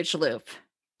a huge loop.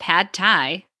 Pad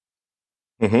Thai.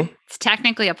 Mm-hmm. It's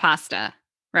technically a pasta,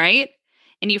 right?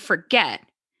 And you forget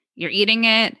you're eating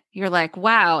it. You're like,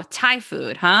 wow, Thai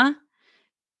food, huh?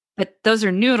 But those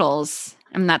are noodles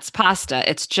and that's pasta.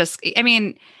 It's just, I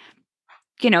mean,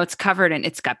 it's covered in,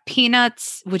 it's got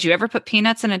peanuts. Would you ever put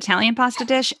peanuts in an Italian pasta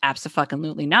dish?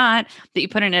 Absolutely not. But you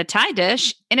put it in a Thai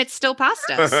dish and it's still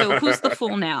pasta. So who's the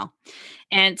fool now?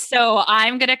 And so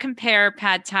I'm going to compare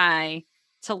Pad Thai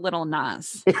to Little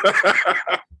Nas.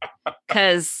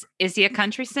 Because is he a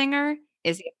country singer?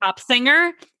 Is he a pop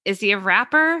singer? Is he a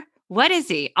rapper? What is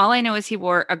he? All I know is he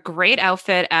wore a great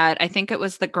outfit at, I think it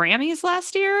was the Grammys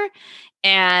last year.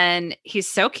 And he's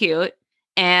so cute.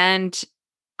 And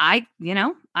I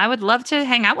would love to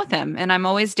hang out with him. And I'm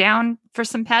always down for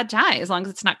some Pad Thai as long as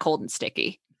it's not cold and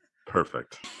sticky.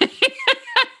 Perfect.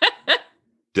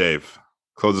 Dave,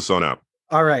 close us on out.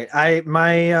 All right.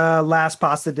 My last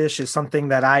pasta dish is something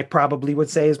that I probably would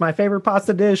say is my favorite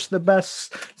pasta dish. The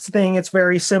best thing. It's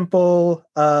very simple.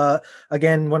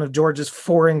 Again, one of George's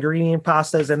 4 ingredient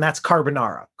pastas, and that's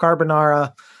carbonara.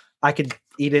 Carbonara, I could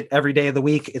eat it every day of the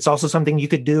week. It's also something you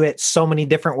could do it so many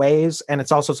different ways. And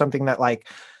it's also something that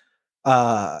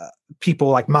people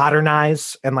like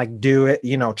modernize and like do it,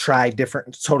 try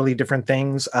totally different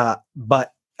things.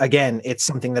 But again, it's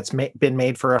something that's been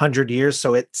made for 100 years,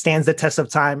 so it stands the test of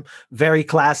time. Very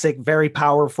classic, very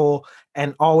powerful,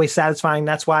 and always satisfying.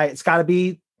 That's why it's got to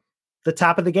be the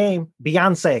top of the game.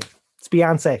 Beyonce. It's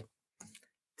Beyonce.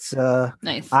 It's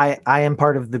nice. I am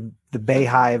part of the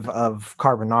Bayhive of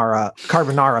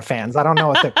carbonara fans. I don't know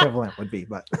what the equivalent would be,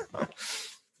 but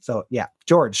so yeah.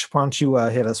 George, why don't you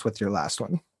hit us with your last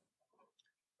one?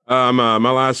 My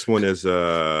last one is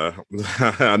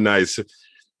nice.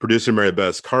 Producer Mary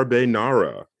Beth,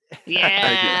 carbonara.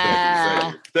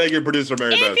 Yeah. Thank you, Producer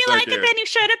Mary Beth. If you like it, then you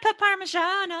should have put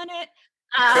Parmesan on it.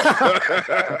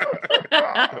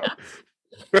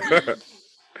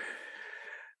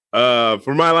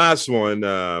 For my last one,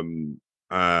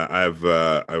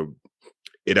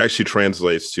 it actually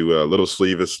translates to little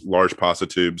sleeveless, large pasta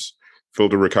tubes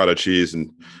filled with ricotta cheese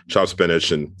and chopped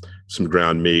spinach and some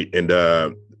ground meat. And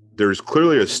there's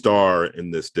clearly a star in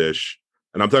this dish.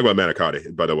 And I'm talking about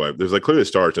manicotti, by the way. There's clearly a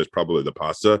star, so it's probably the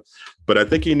pasta. But I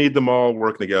think you need them all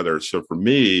working together. So for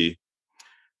me,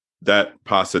 that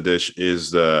pasta dish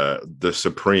is the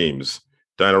Supremes.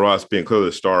 Diana Ross being clearly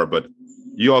the star, but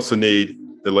you also need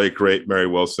the late, great Mary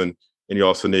Wilson, and you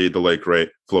also need the late, great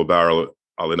Flo Bauer,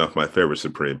 oddly enough, my favorite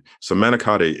Supreme. So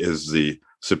manicotti is the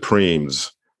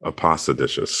Supremes of pasta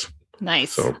dishes.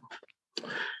 Nice. So,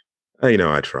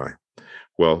 I try.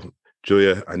 Well,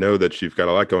 Julia, I know that you've got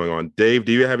a lot going on. Dave,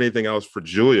 do you have anything else for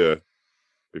Julia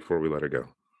before we let her go?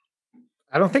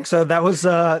 I don't think so. That was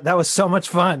so much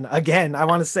fun. Again, I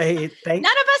want to say none of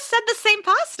us said the same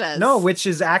pastas. No, which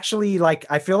is actually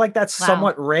I feel like that's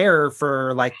somewhat rare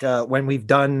for when we've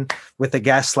done with a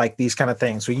guest these kind of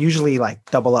things. We usually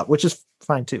double up, which is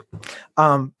fine too.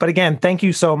 But again, thank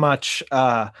you so much.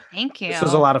 Thank you. This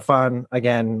was a lot of fun.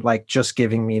 Again, just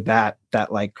giving me that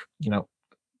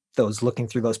looking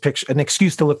through those pictures, an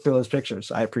excuse to look through those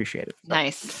pictures. I appreciate it.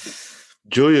 Nice.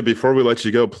 Julia, before we let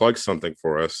you go, plug something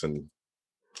for us, and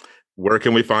where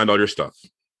can we find all your stuff?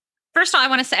 First of all, I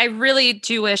want to say I really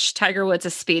do wish Tiger Woods a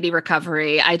speedy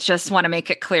recovery. I just want to make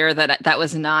it clear that that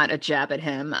was not a jab at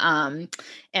him. And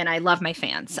I love my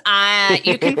fans.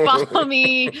 You can follow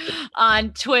me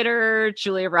on Twitter,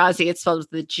 Julia Rossi. It's spelled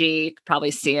with the G. You can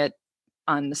probably see it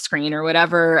on the screen or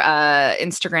whatever.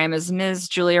 Instagram is Ms.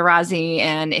 Julia Rossi.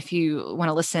 And if you want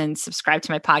to listen, subscribe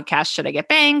to my podcast, Should I Get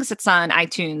Bangs? It's on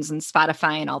iTunes and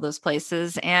Spotify and all those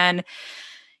places. And,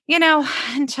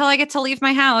 until I get to leave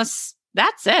my house,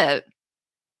 that's it.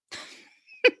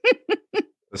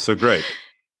 That's so great.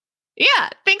 Yeah.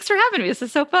 Thanks for having me. This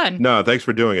is so fun. No, thanks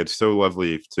for doing it. It's so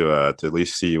lovely to at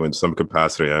least see you in some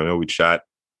capacity. I know we chat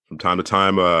from time to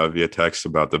time via text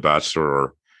about The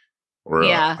Bachelor or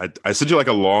yeah. I sent you like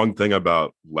a long thing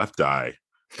about Left Eye,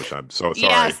 which I'm so sorry.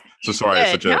 Yes, so sorry. I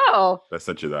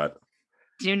sent you that.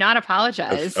 Do not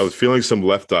apologize. I was feeling some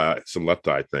left eye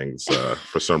things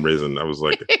for some reason. I was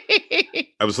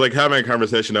like having a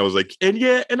conversation. I was like, and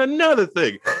another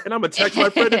thing. And I'm gonna text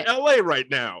my friend in LA right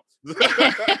now.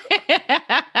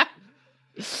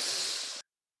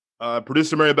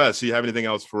 Producer Mary Beth, do you have anything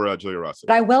else for Julia Rossi?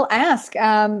 I will ask,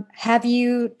 have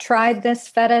you tried this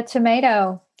feta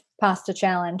tomato pasta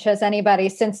challenge? Has anybody,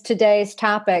 since today's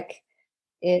topic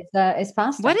is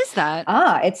pasta? What is that?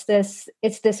 It's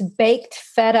this baked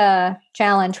feta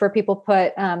challenge where people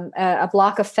put a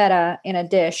block of feta in a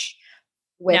dish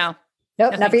with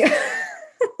nope, never.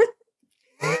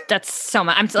 That's so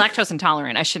much. I'm lactose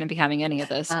intolerant. I shouldn't be having any of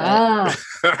this.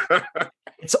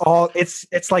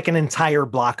 It's like an entire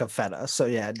block of feta. So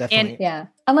yeah, definitely. And,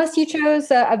 unless you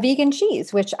chose a vegan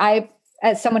cheese, which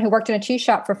as someone who worked in a cheese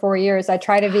shop for 4 years, I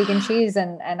tried a vegan cheese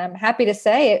and I'm happy to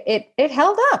say it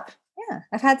held up. Yeah,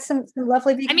 I've had some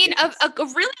lovely vegan. I mean,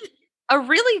 a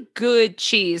really good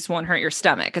cheese won't hurt your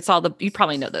stomach. It's all you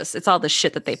probably know this. It's all the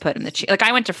shit that they put in the cheese. Like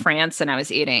I went to France and I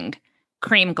was eating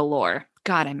cream galore.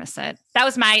 God, I miss it. That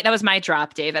was my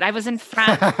drop, David. I was in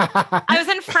France. I was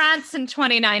in France in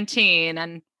 2019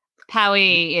 and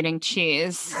Howie eating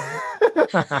cheese.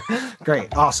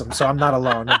 Great, awesome. So I'm not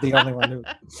alone. I'm the only one who.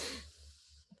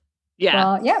 Yeah.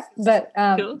 Well, yeah, but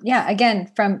cool. Yeah,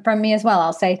 again, from me as well,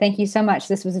 I'll say thank you so much.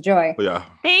 This was a joy. Yeah.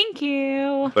 Thank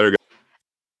you. There you go.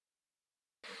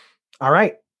 All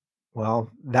right. Well,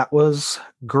 that was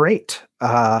great.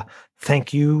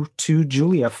 Thank you to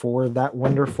Julia for that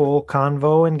wonderful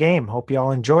convo and game. Hope you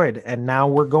all enjoyed. And now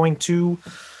we're going to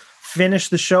finish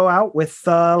the show out with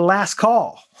Last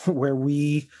Call, where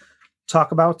we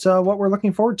talk about what we're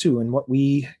looking forward to and what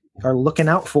we are looking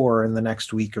out for in the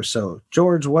next week or so.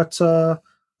 George, what do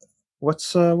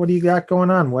you got going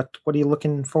on? What are you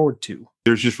looking forward to?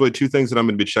 There's just really two things that I'm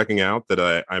going to be checking out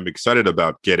that I'm excited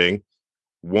about getting.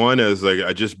 One is like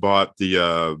I just bought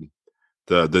the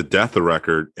Death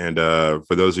record, and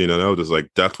for those of you who don't know, there's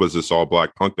like Death was this all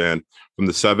black punk band from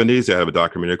the 70s. They have a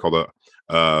documentary called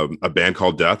a band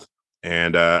called Death,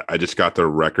 and I just got the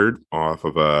record off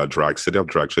of Drag City, on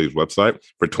Drag City's website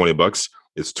for $20.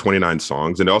 It's 29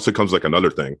 songs, and it also comes like another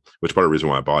thing, which is part of the reason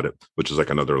why I bought it, which is like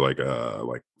another like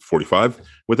 45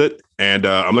 with it. And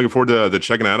I'm looking forward to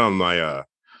checking it out on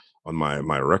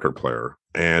my record player.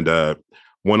 And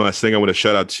one last thing I want to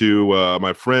shout out to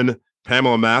my friend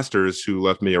Pamela Masters, who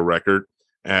left me a record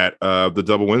at the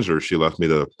Double Windsor. She left me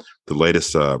the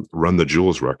latest Run the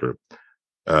Jewels record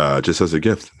just as a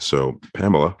gift. So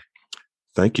Pamela,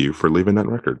 thank you for leaving that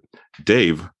record.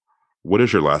 Dave, what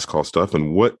is your Last Call stuff,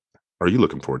 and what are you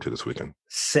looking forward to this weekend?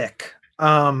 Sick.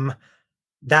 I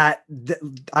now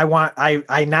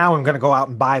am going to go out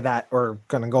and buy that, or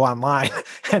going to go online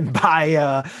and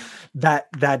buy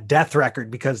that Death record,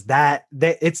 because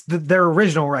it's their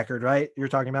original record, right? You're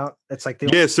talking about? It's like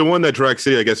it's the one that Drag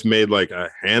City, I guess, made like a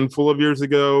handful of years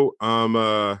ago.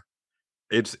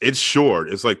 It's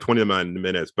short. It's like 29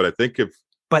 minutes, but I think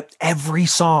but every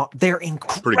song, they're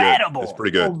incredible. It's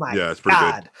pretty good. Oh my it's pretty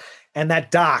God. Good. And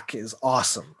that doc is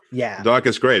awesome. Yeah. The doc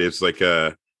is great. It's like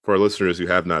for our listeners who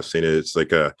have not seen it, it's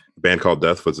like a band called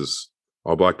Death was this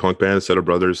all black punk band, set of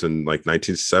brothers in like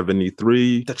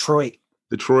 1973. Detroit.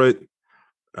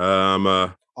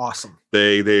 Awesome.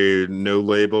 They no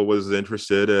label was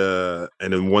interested,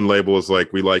 and then one label was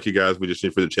like, "We like you guys. We just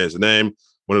need for you to change the name."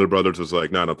 One of the brothers was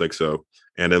like, "No, I don't think so."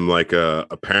 And then like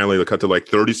apparently they cut to like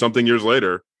 30 something years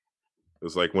later, it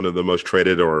was like one of the most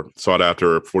traded or sought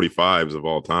after 45s of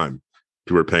all time.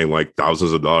 People were paying like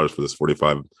thousands of dollars for this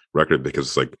 45 record because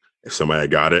it's like somebody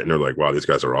got it and they're like, "Wow, these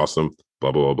guys are awesome."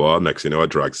 Blah blah blah blah. Next, you know, at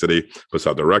Drag City puts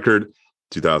out the record.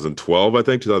 2012, I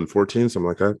think 2014, something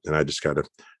like that. And I just got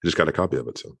a copy of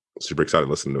it. So super excited to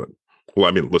listen to it. Well,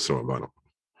 I mean, listen to it on vinyl.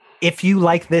 If you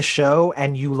like this show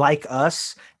and you like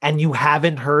us and you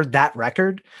haven't heard that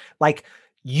record, like,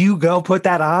 you go put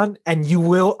that on and you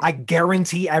will, I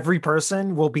guarantee every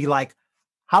person will be like,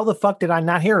 how the fuck did I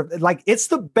not hear it? Like, it's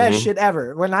the best shit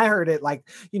ever. When I heard it, like,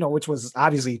 you know, which was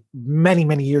obviously many,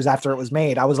 many years after it was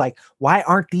made, I was like, why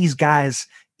aren't these guys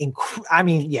I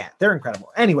mean, yeah, they're incredible.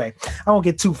 Anyway, I won't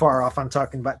get too far off on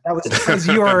talking, but that was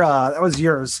yours.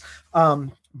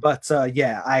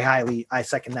 Yeah, I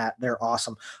second that. They're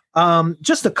awesome.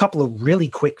 Just a couple of really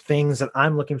quick things that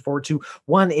I'm looking forward to.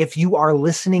 One, if you are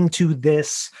listening to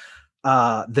this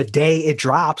the day it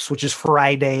drops, which is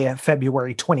Friday,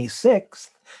 February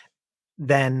 26th,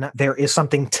 then there is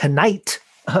something tonight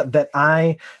that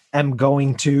I am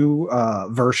going to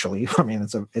virtually. I mean,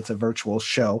 it's a virtual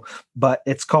show, but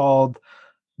it's called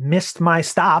Missed My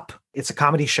Stop. It's a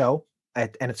comedy show,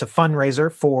 and it's a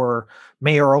fundraiser for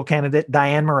mayoral candidate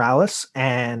Diane Morales,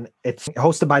 and it's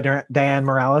hosted by Diane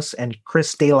Morales and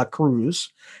Chris De La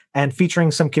Cruz, and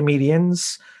featuring some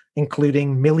comedians,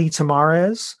 including Millie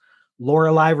Tamarez,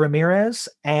 Lorelai Ramirez,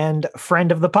 and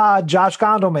friend of the pod, Josh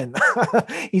Gondelman.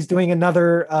 He's doing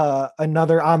another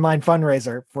online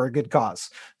fundraiser for a good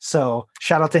cause. So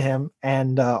shout out to him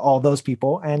and all those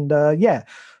people. And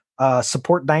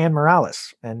support Diane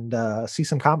Morales and see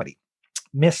some comedy.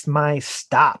 Missed My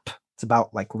Stop. It's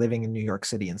about like living in New York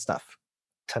City and stuff.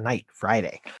 Tonight,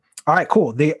 Friday. All right,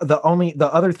 cool. The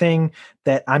other thing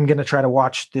that I'm gonna try to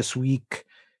watch this week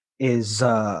is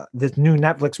this new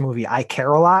Netflix movie, I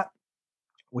Care a Lot,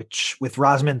 which with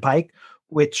Rosamund Pike,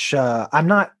 which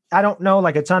I don't know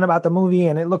like a ton about the movie,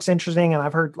 and it looks interesting, and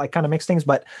I've heard like kind of mixed things,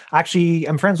 but actually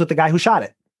I'm friends with the guy who shot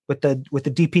it, with the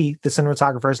DP, the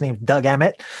cinematographer. His name's Doug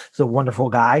Emmett. He's a wonderful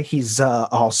guy. He's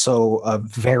also a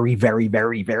very, very,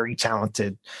 very, very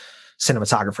talented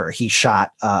cinematographer. He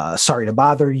shot Sorry to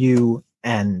Bother You,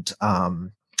 and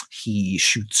he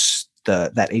shoots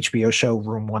that HBO show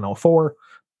Room 104.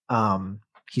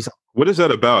 What is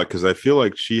that about? Because I feel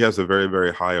like she has a very,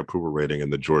 very high approval rating in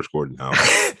the George Gordon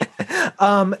house.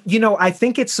 I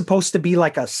think it's supposed to be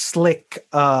like a slick,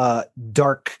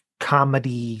 dark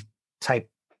comedy type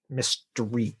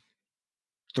mystery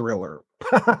thriller.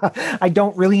 I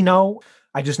don't really know.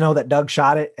 I just know that Doug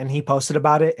shot it and he posted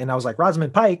about it, and I was like,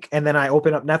 Rosamund Pike. And then I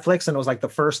opened up Netflix and it was like the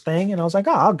first thing, and I was like,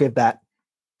 oh, I'll give that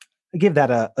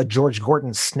a George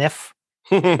Gordon sniff.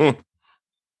 But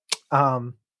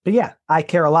yeah, I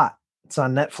Care a Lot. It's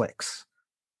on Netflix.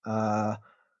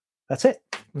 That's it.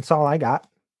 That's all I got.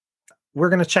 We're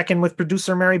going to check in with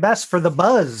producer Mary Bess for the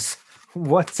buzz.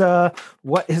 What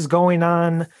is going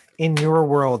on in your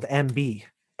world, MB?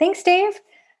 Thanks, Dave.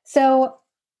 So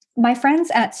my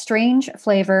friends at Strange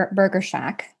Flavor Burger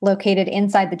Shack, located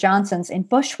inside the Johnsons in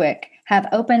Bushwick, have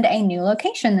opened a new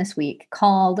location this week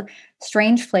called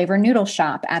Strange Flavor Noodle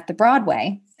Shop at the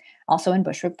Broadway, also in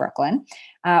Bushwick, Brooklyn,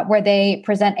 where they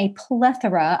present a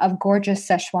plethora of gorgeous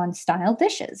Szechuan-style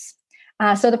dishes.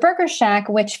 So the Burger Shack,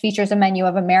 which features a menu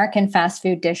of American fast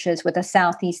food dishes with a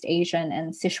Southeast Asian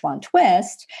and Sichuan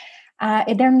twist,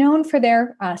 they're known for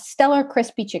their stellar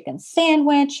crispy chicken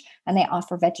sandwich, and they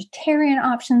offer vegetarian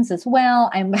options as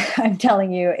well. I'm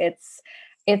telling you, it's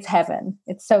heaven.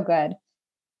 It's so good.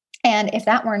 And if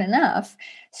that weren't enough,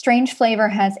 Strange Flavor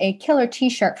has a killer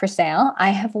t-shirt for sale. I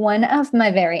have one of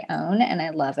my very own, and I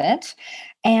love it.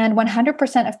 And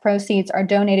 100% of proceeds are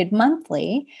donated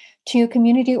monthly to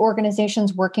community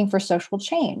organizations working for social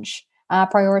change,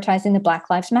 prioritizing the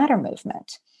Black Lives Matter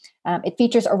movement. It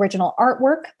features original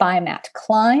artwork by Matt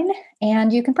Klein,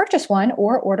 and you can purchase one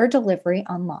or order delivery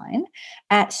online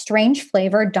at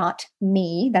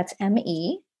strangeflavor.me, that's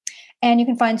M-E. And you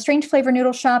can find Strange Flavor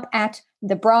Noodle Shop at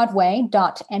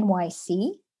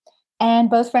thebroadway.nyc. And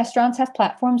both restaurants have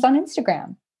platforms on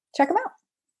Instagram. Check them out.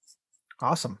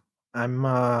 Awesome. I'm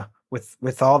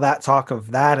with all that talk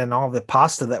of that and all the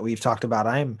pasta that we've talked about,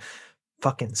 I'm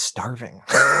fucking starving.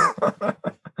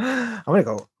 I'm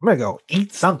gonna go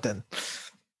eat something.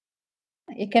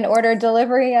 You can order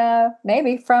delivery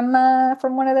maybe from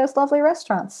one of those lovely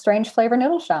restaurants, Strange Flavor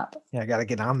Noodle Shop. Yeah, I gotta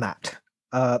get on that.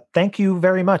 Thank you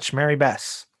very much, Mary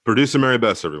Bess. Producer Mary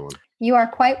Bess, everyone. You are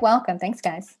quite welcome. Thanks,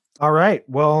 guys. All right.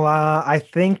 Well, I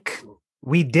think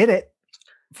we did it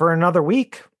for another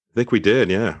week. I think we did,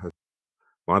 yeah.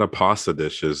 A lot of pasta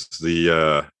dishes.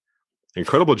 The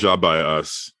incredible job by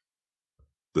us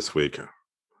this week.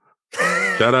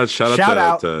 Shout out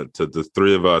to the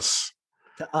three of us.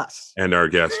 To us. And our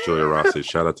guest, Julia Rossi.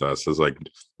 Shout out to us. It's like,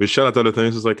 we shout out to other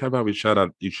things. It's like, how about we shout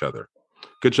out each other?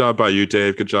 Good job by you,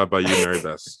 Dave. Good job by you, Mary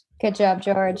Bess. Good job,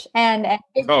 George. And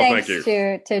big thanks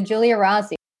to Julia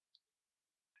Rossi.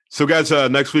 So, guys,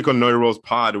 next week on Know Your Roles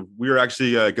Pod, we're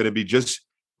actually going to be just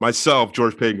myself,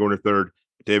 George Payton Gordon III,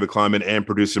 David Kleiman, and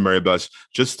producer Mary Bess,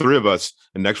 just three of us.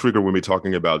 And next week, we're going to be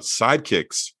talking about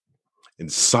sidekicks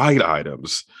and side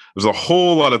items. There's a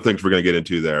whole lot of things we're going to get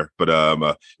into there,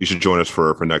 but you should join us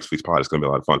for next week's pod. It's going to be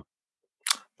a lot of fun.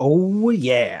 Oh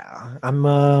yeah, I'm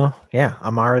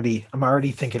already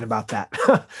thinking about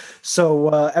that. So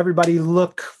everybody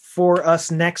look for us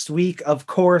next week. Of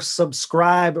course,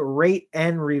 subscribe, rate,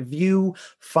 and review.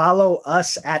 Follow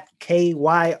us at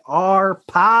KYR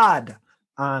Pod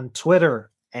on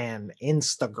Twitter and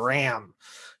Instagram.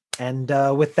 And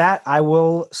with that, I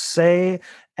will say,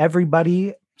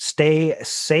 everybody stay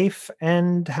safe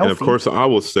and healthy. And of course, I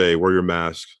will say, wear your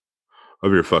mask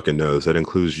over your fucking nose. That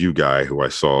includes you, guy, who I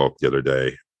saw the other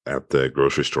day at the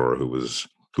grocery store,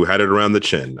 who had it around the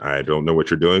chin. I don't know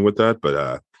what you're doing with that,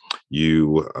 but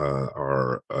you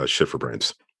are shit for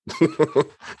brains.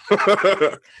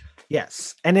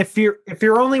 Yes, and if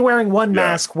you're only wearing one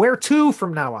mask, wear two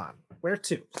from now on. Wear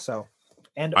two. So,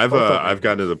 and I've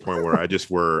gotten to the point where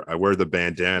I wear the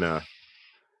bandana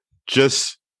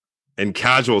just in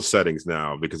casual settings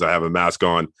now because I have a mask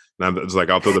on, and it's like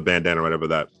I'll throw the bandana right over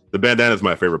that. The bandana is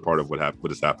my favorite part of what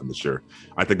has happened this year.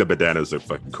 I think the bandana is a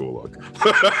fucking cool look.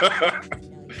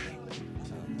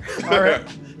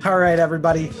 All right,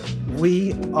 everybody,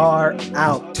 we are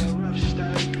out.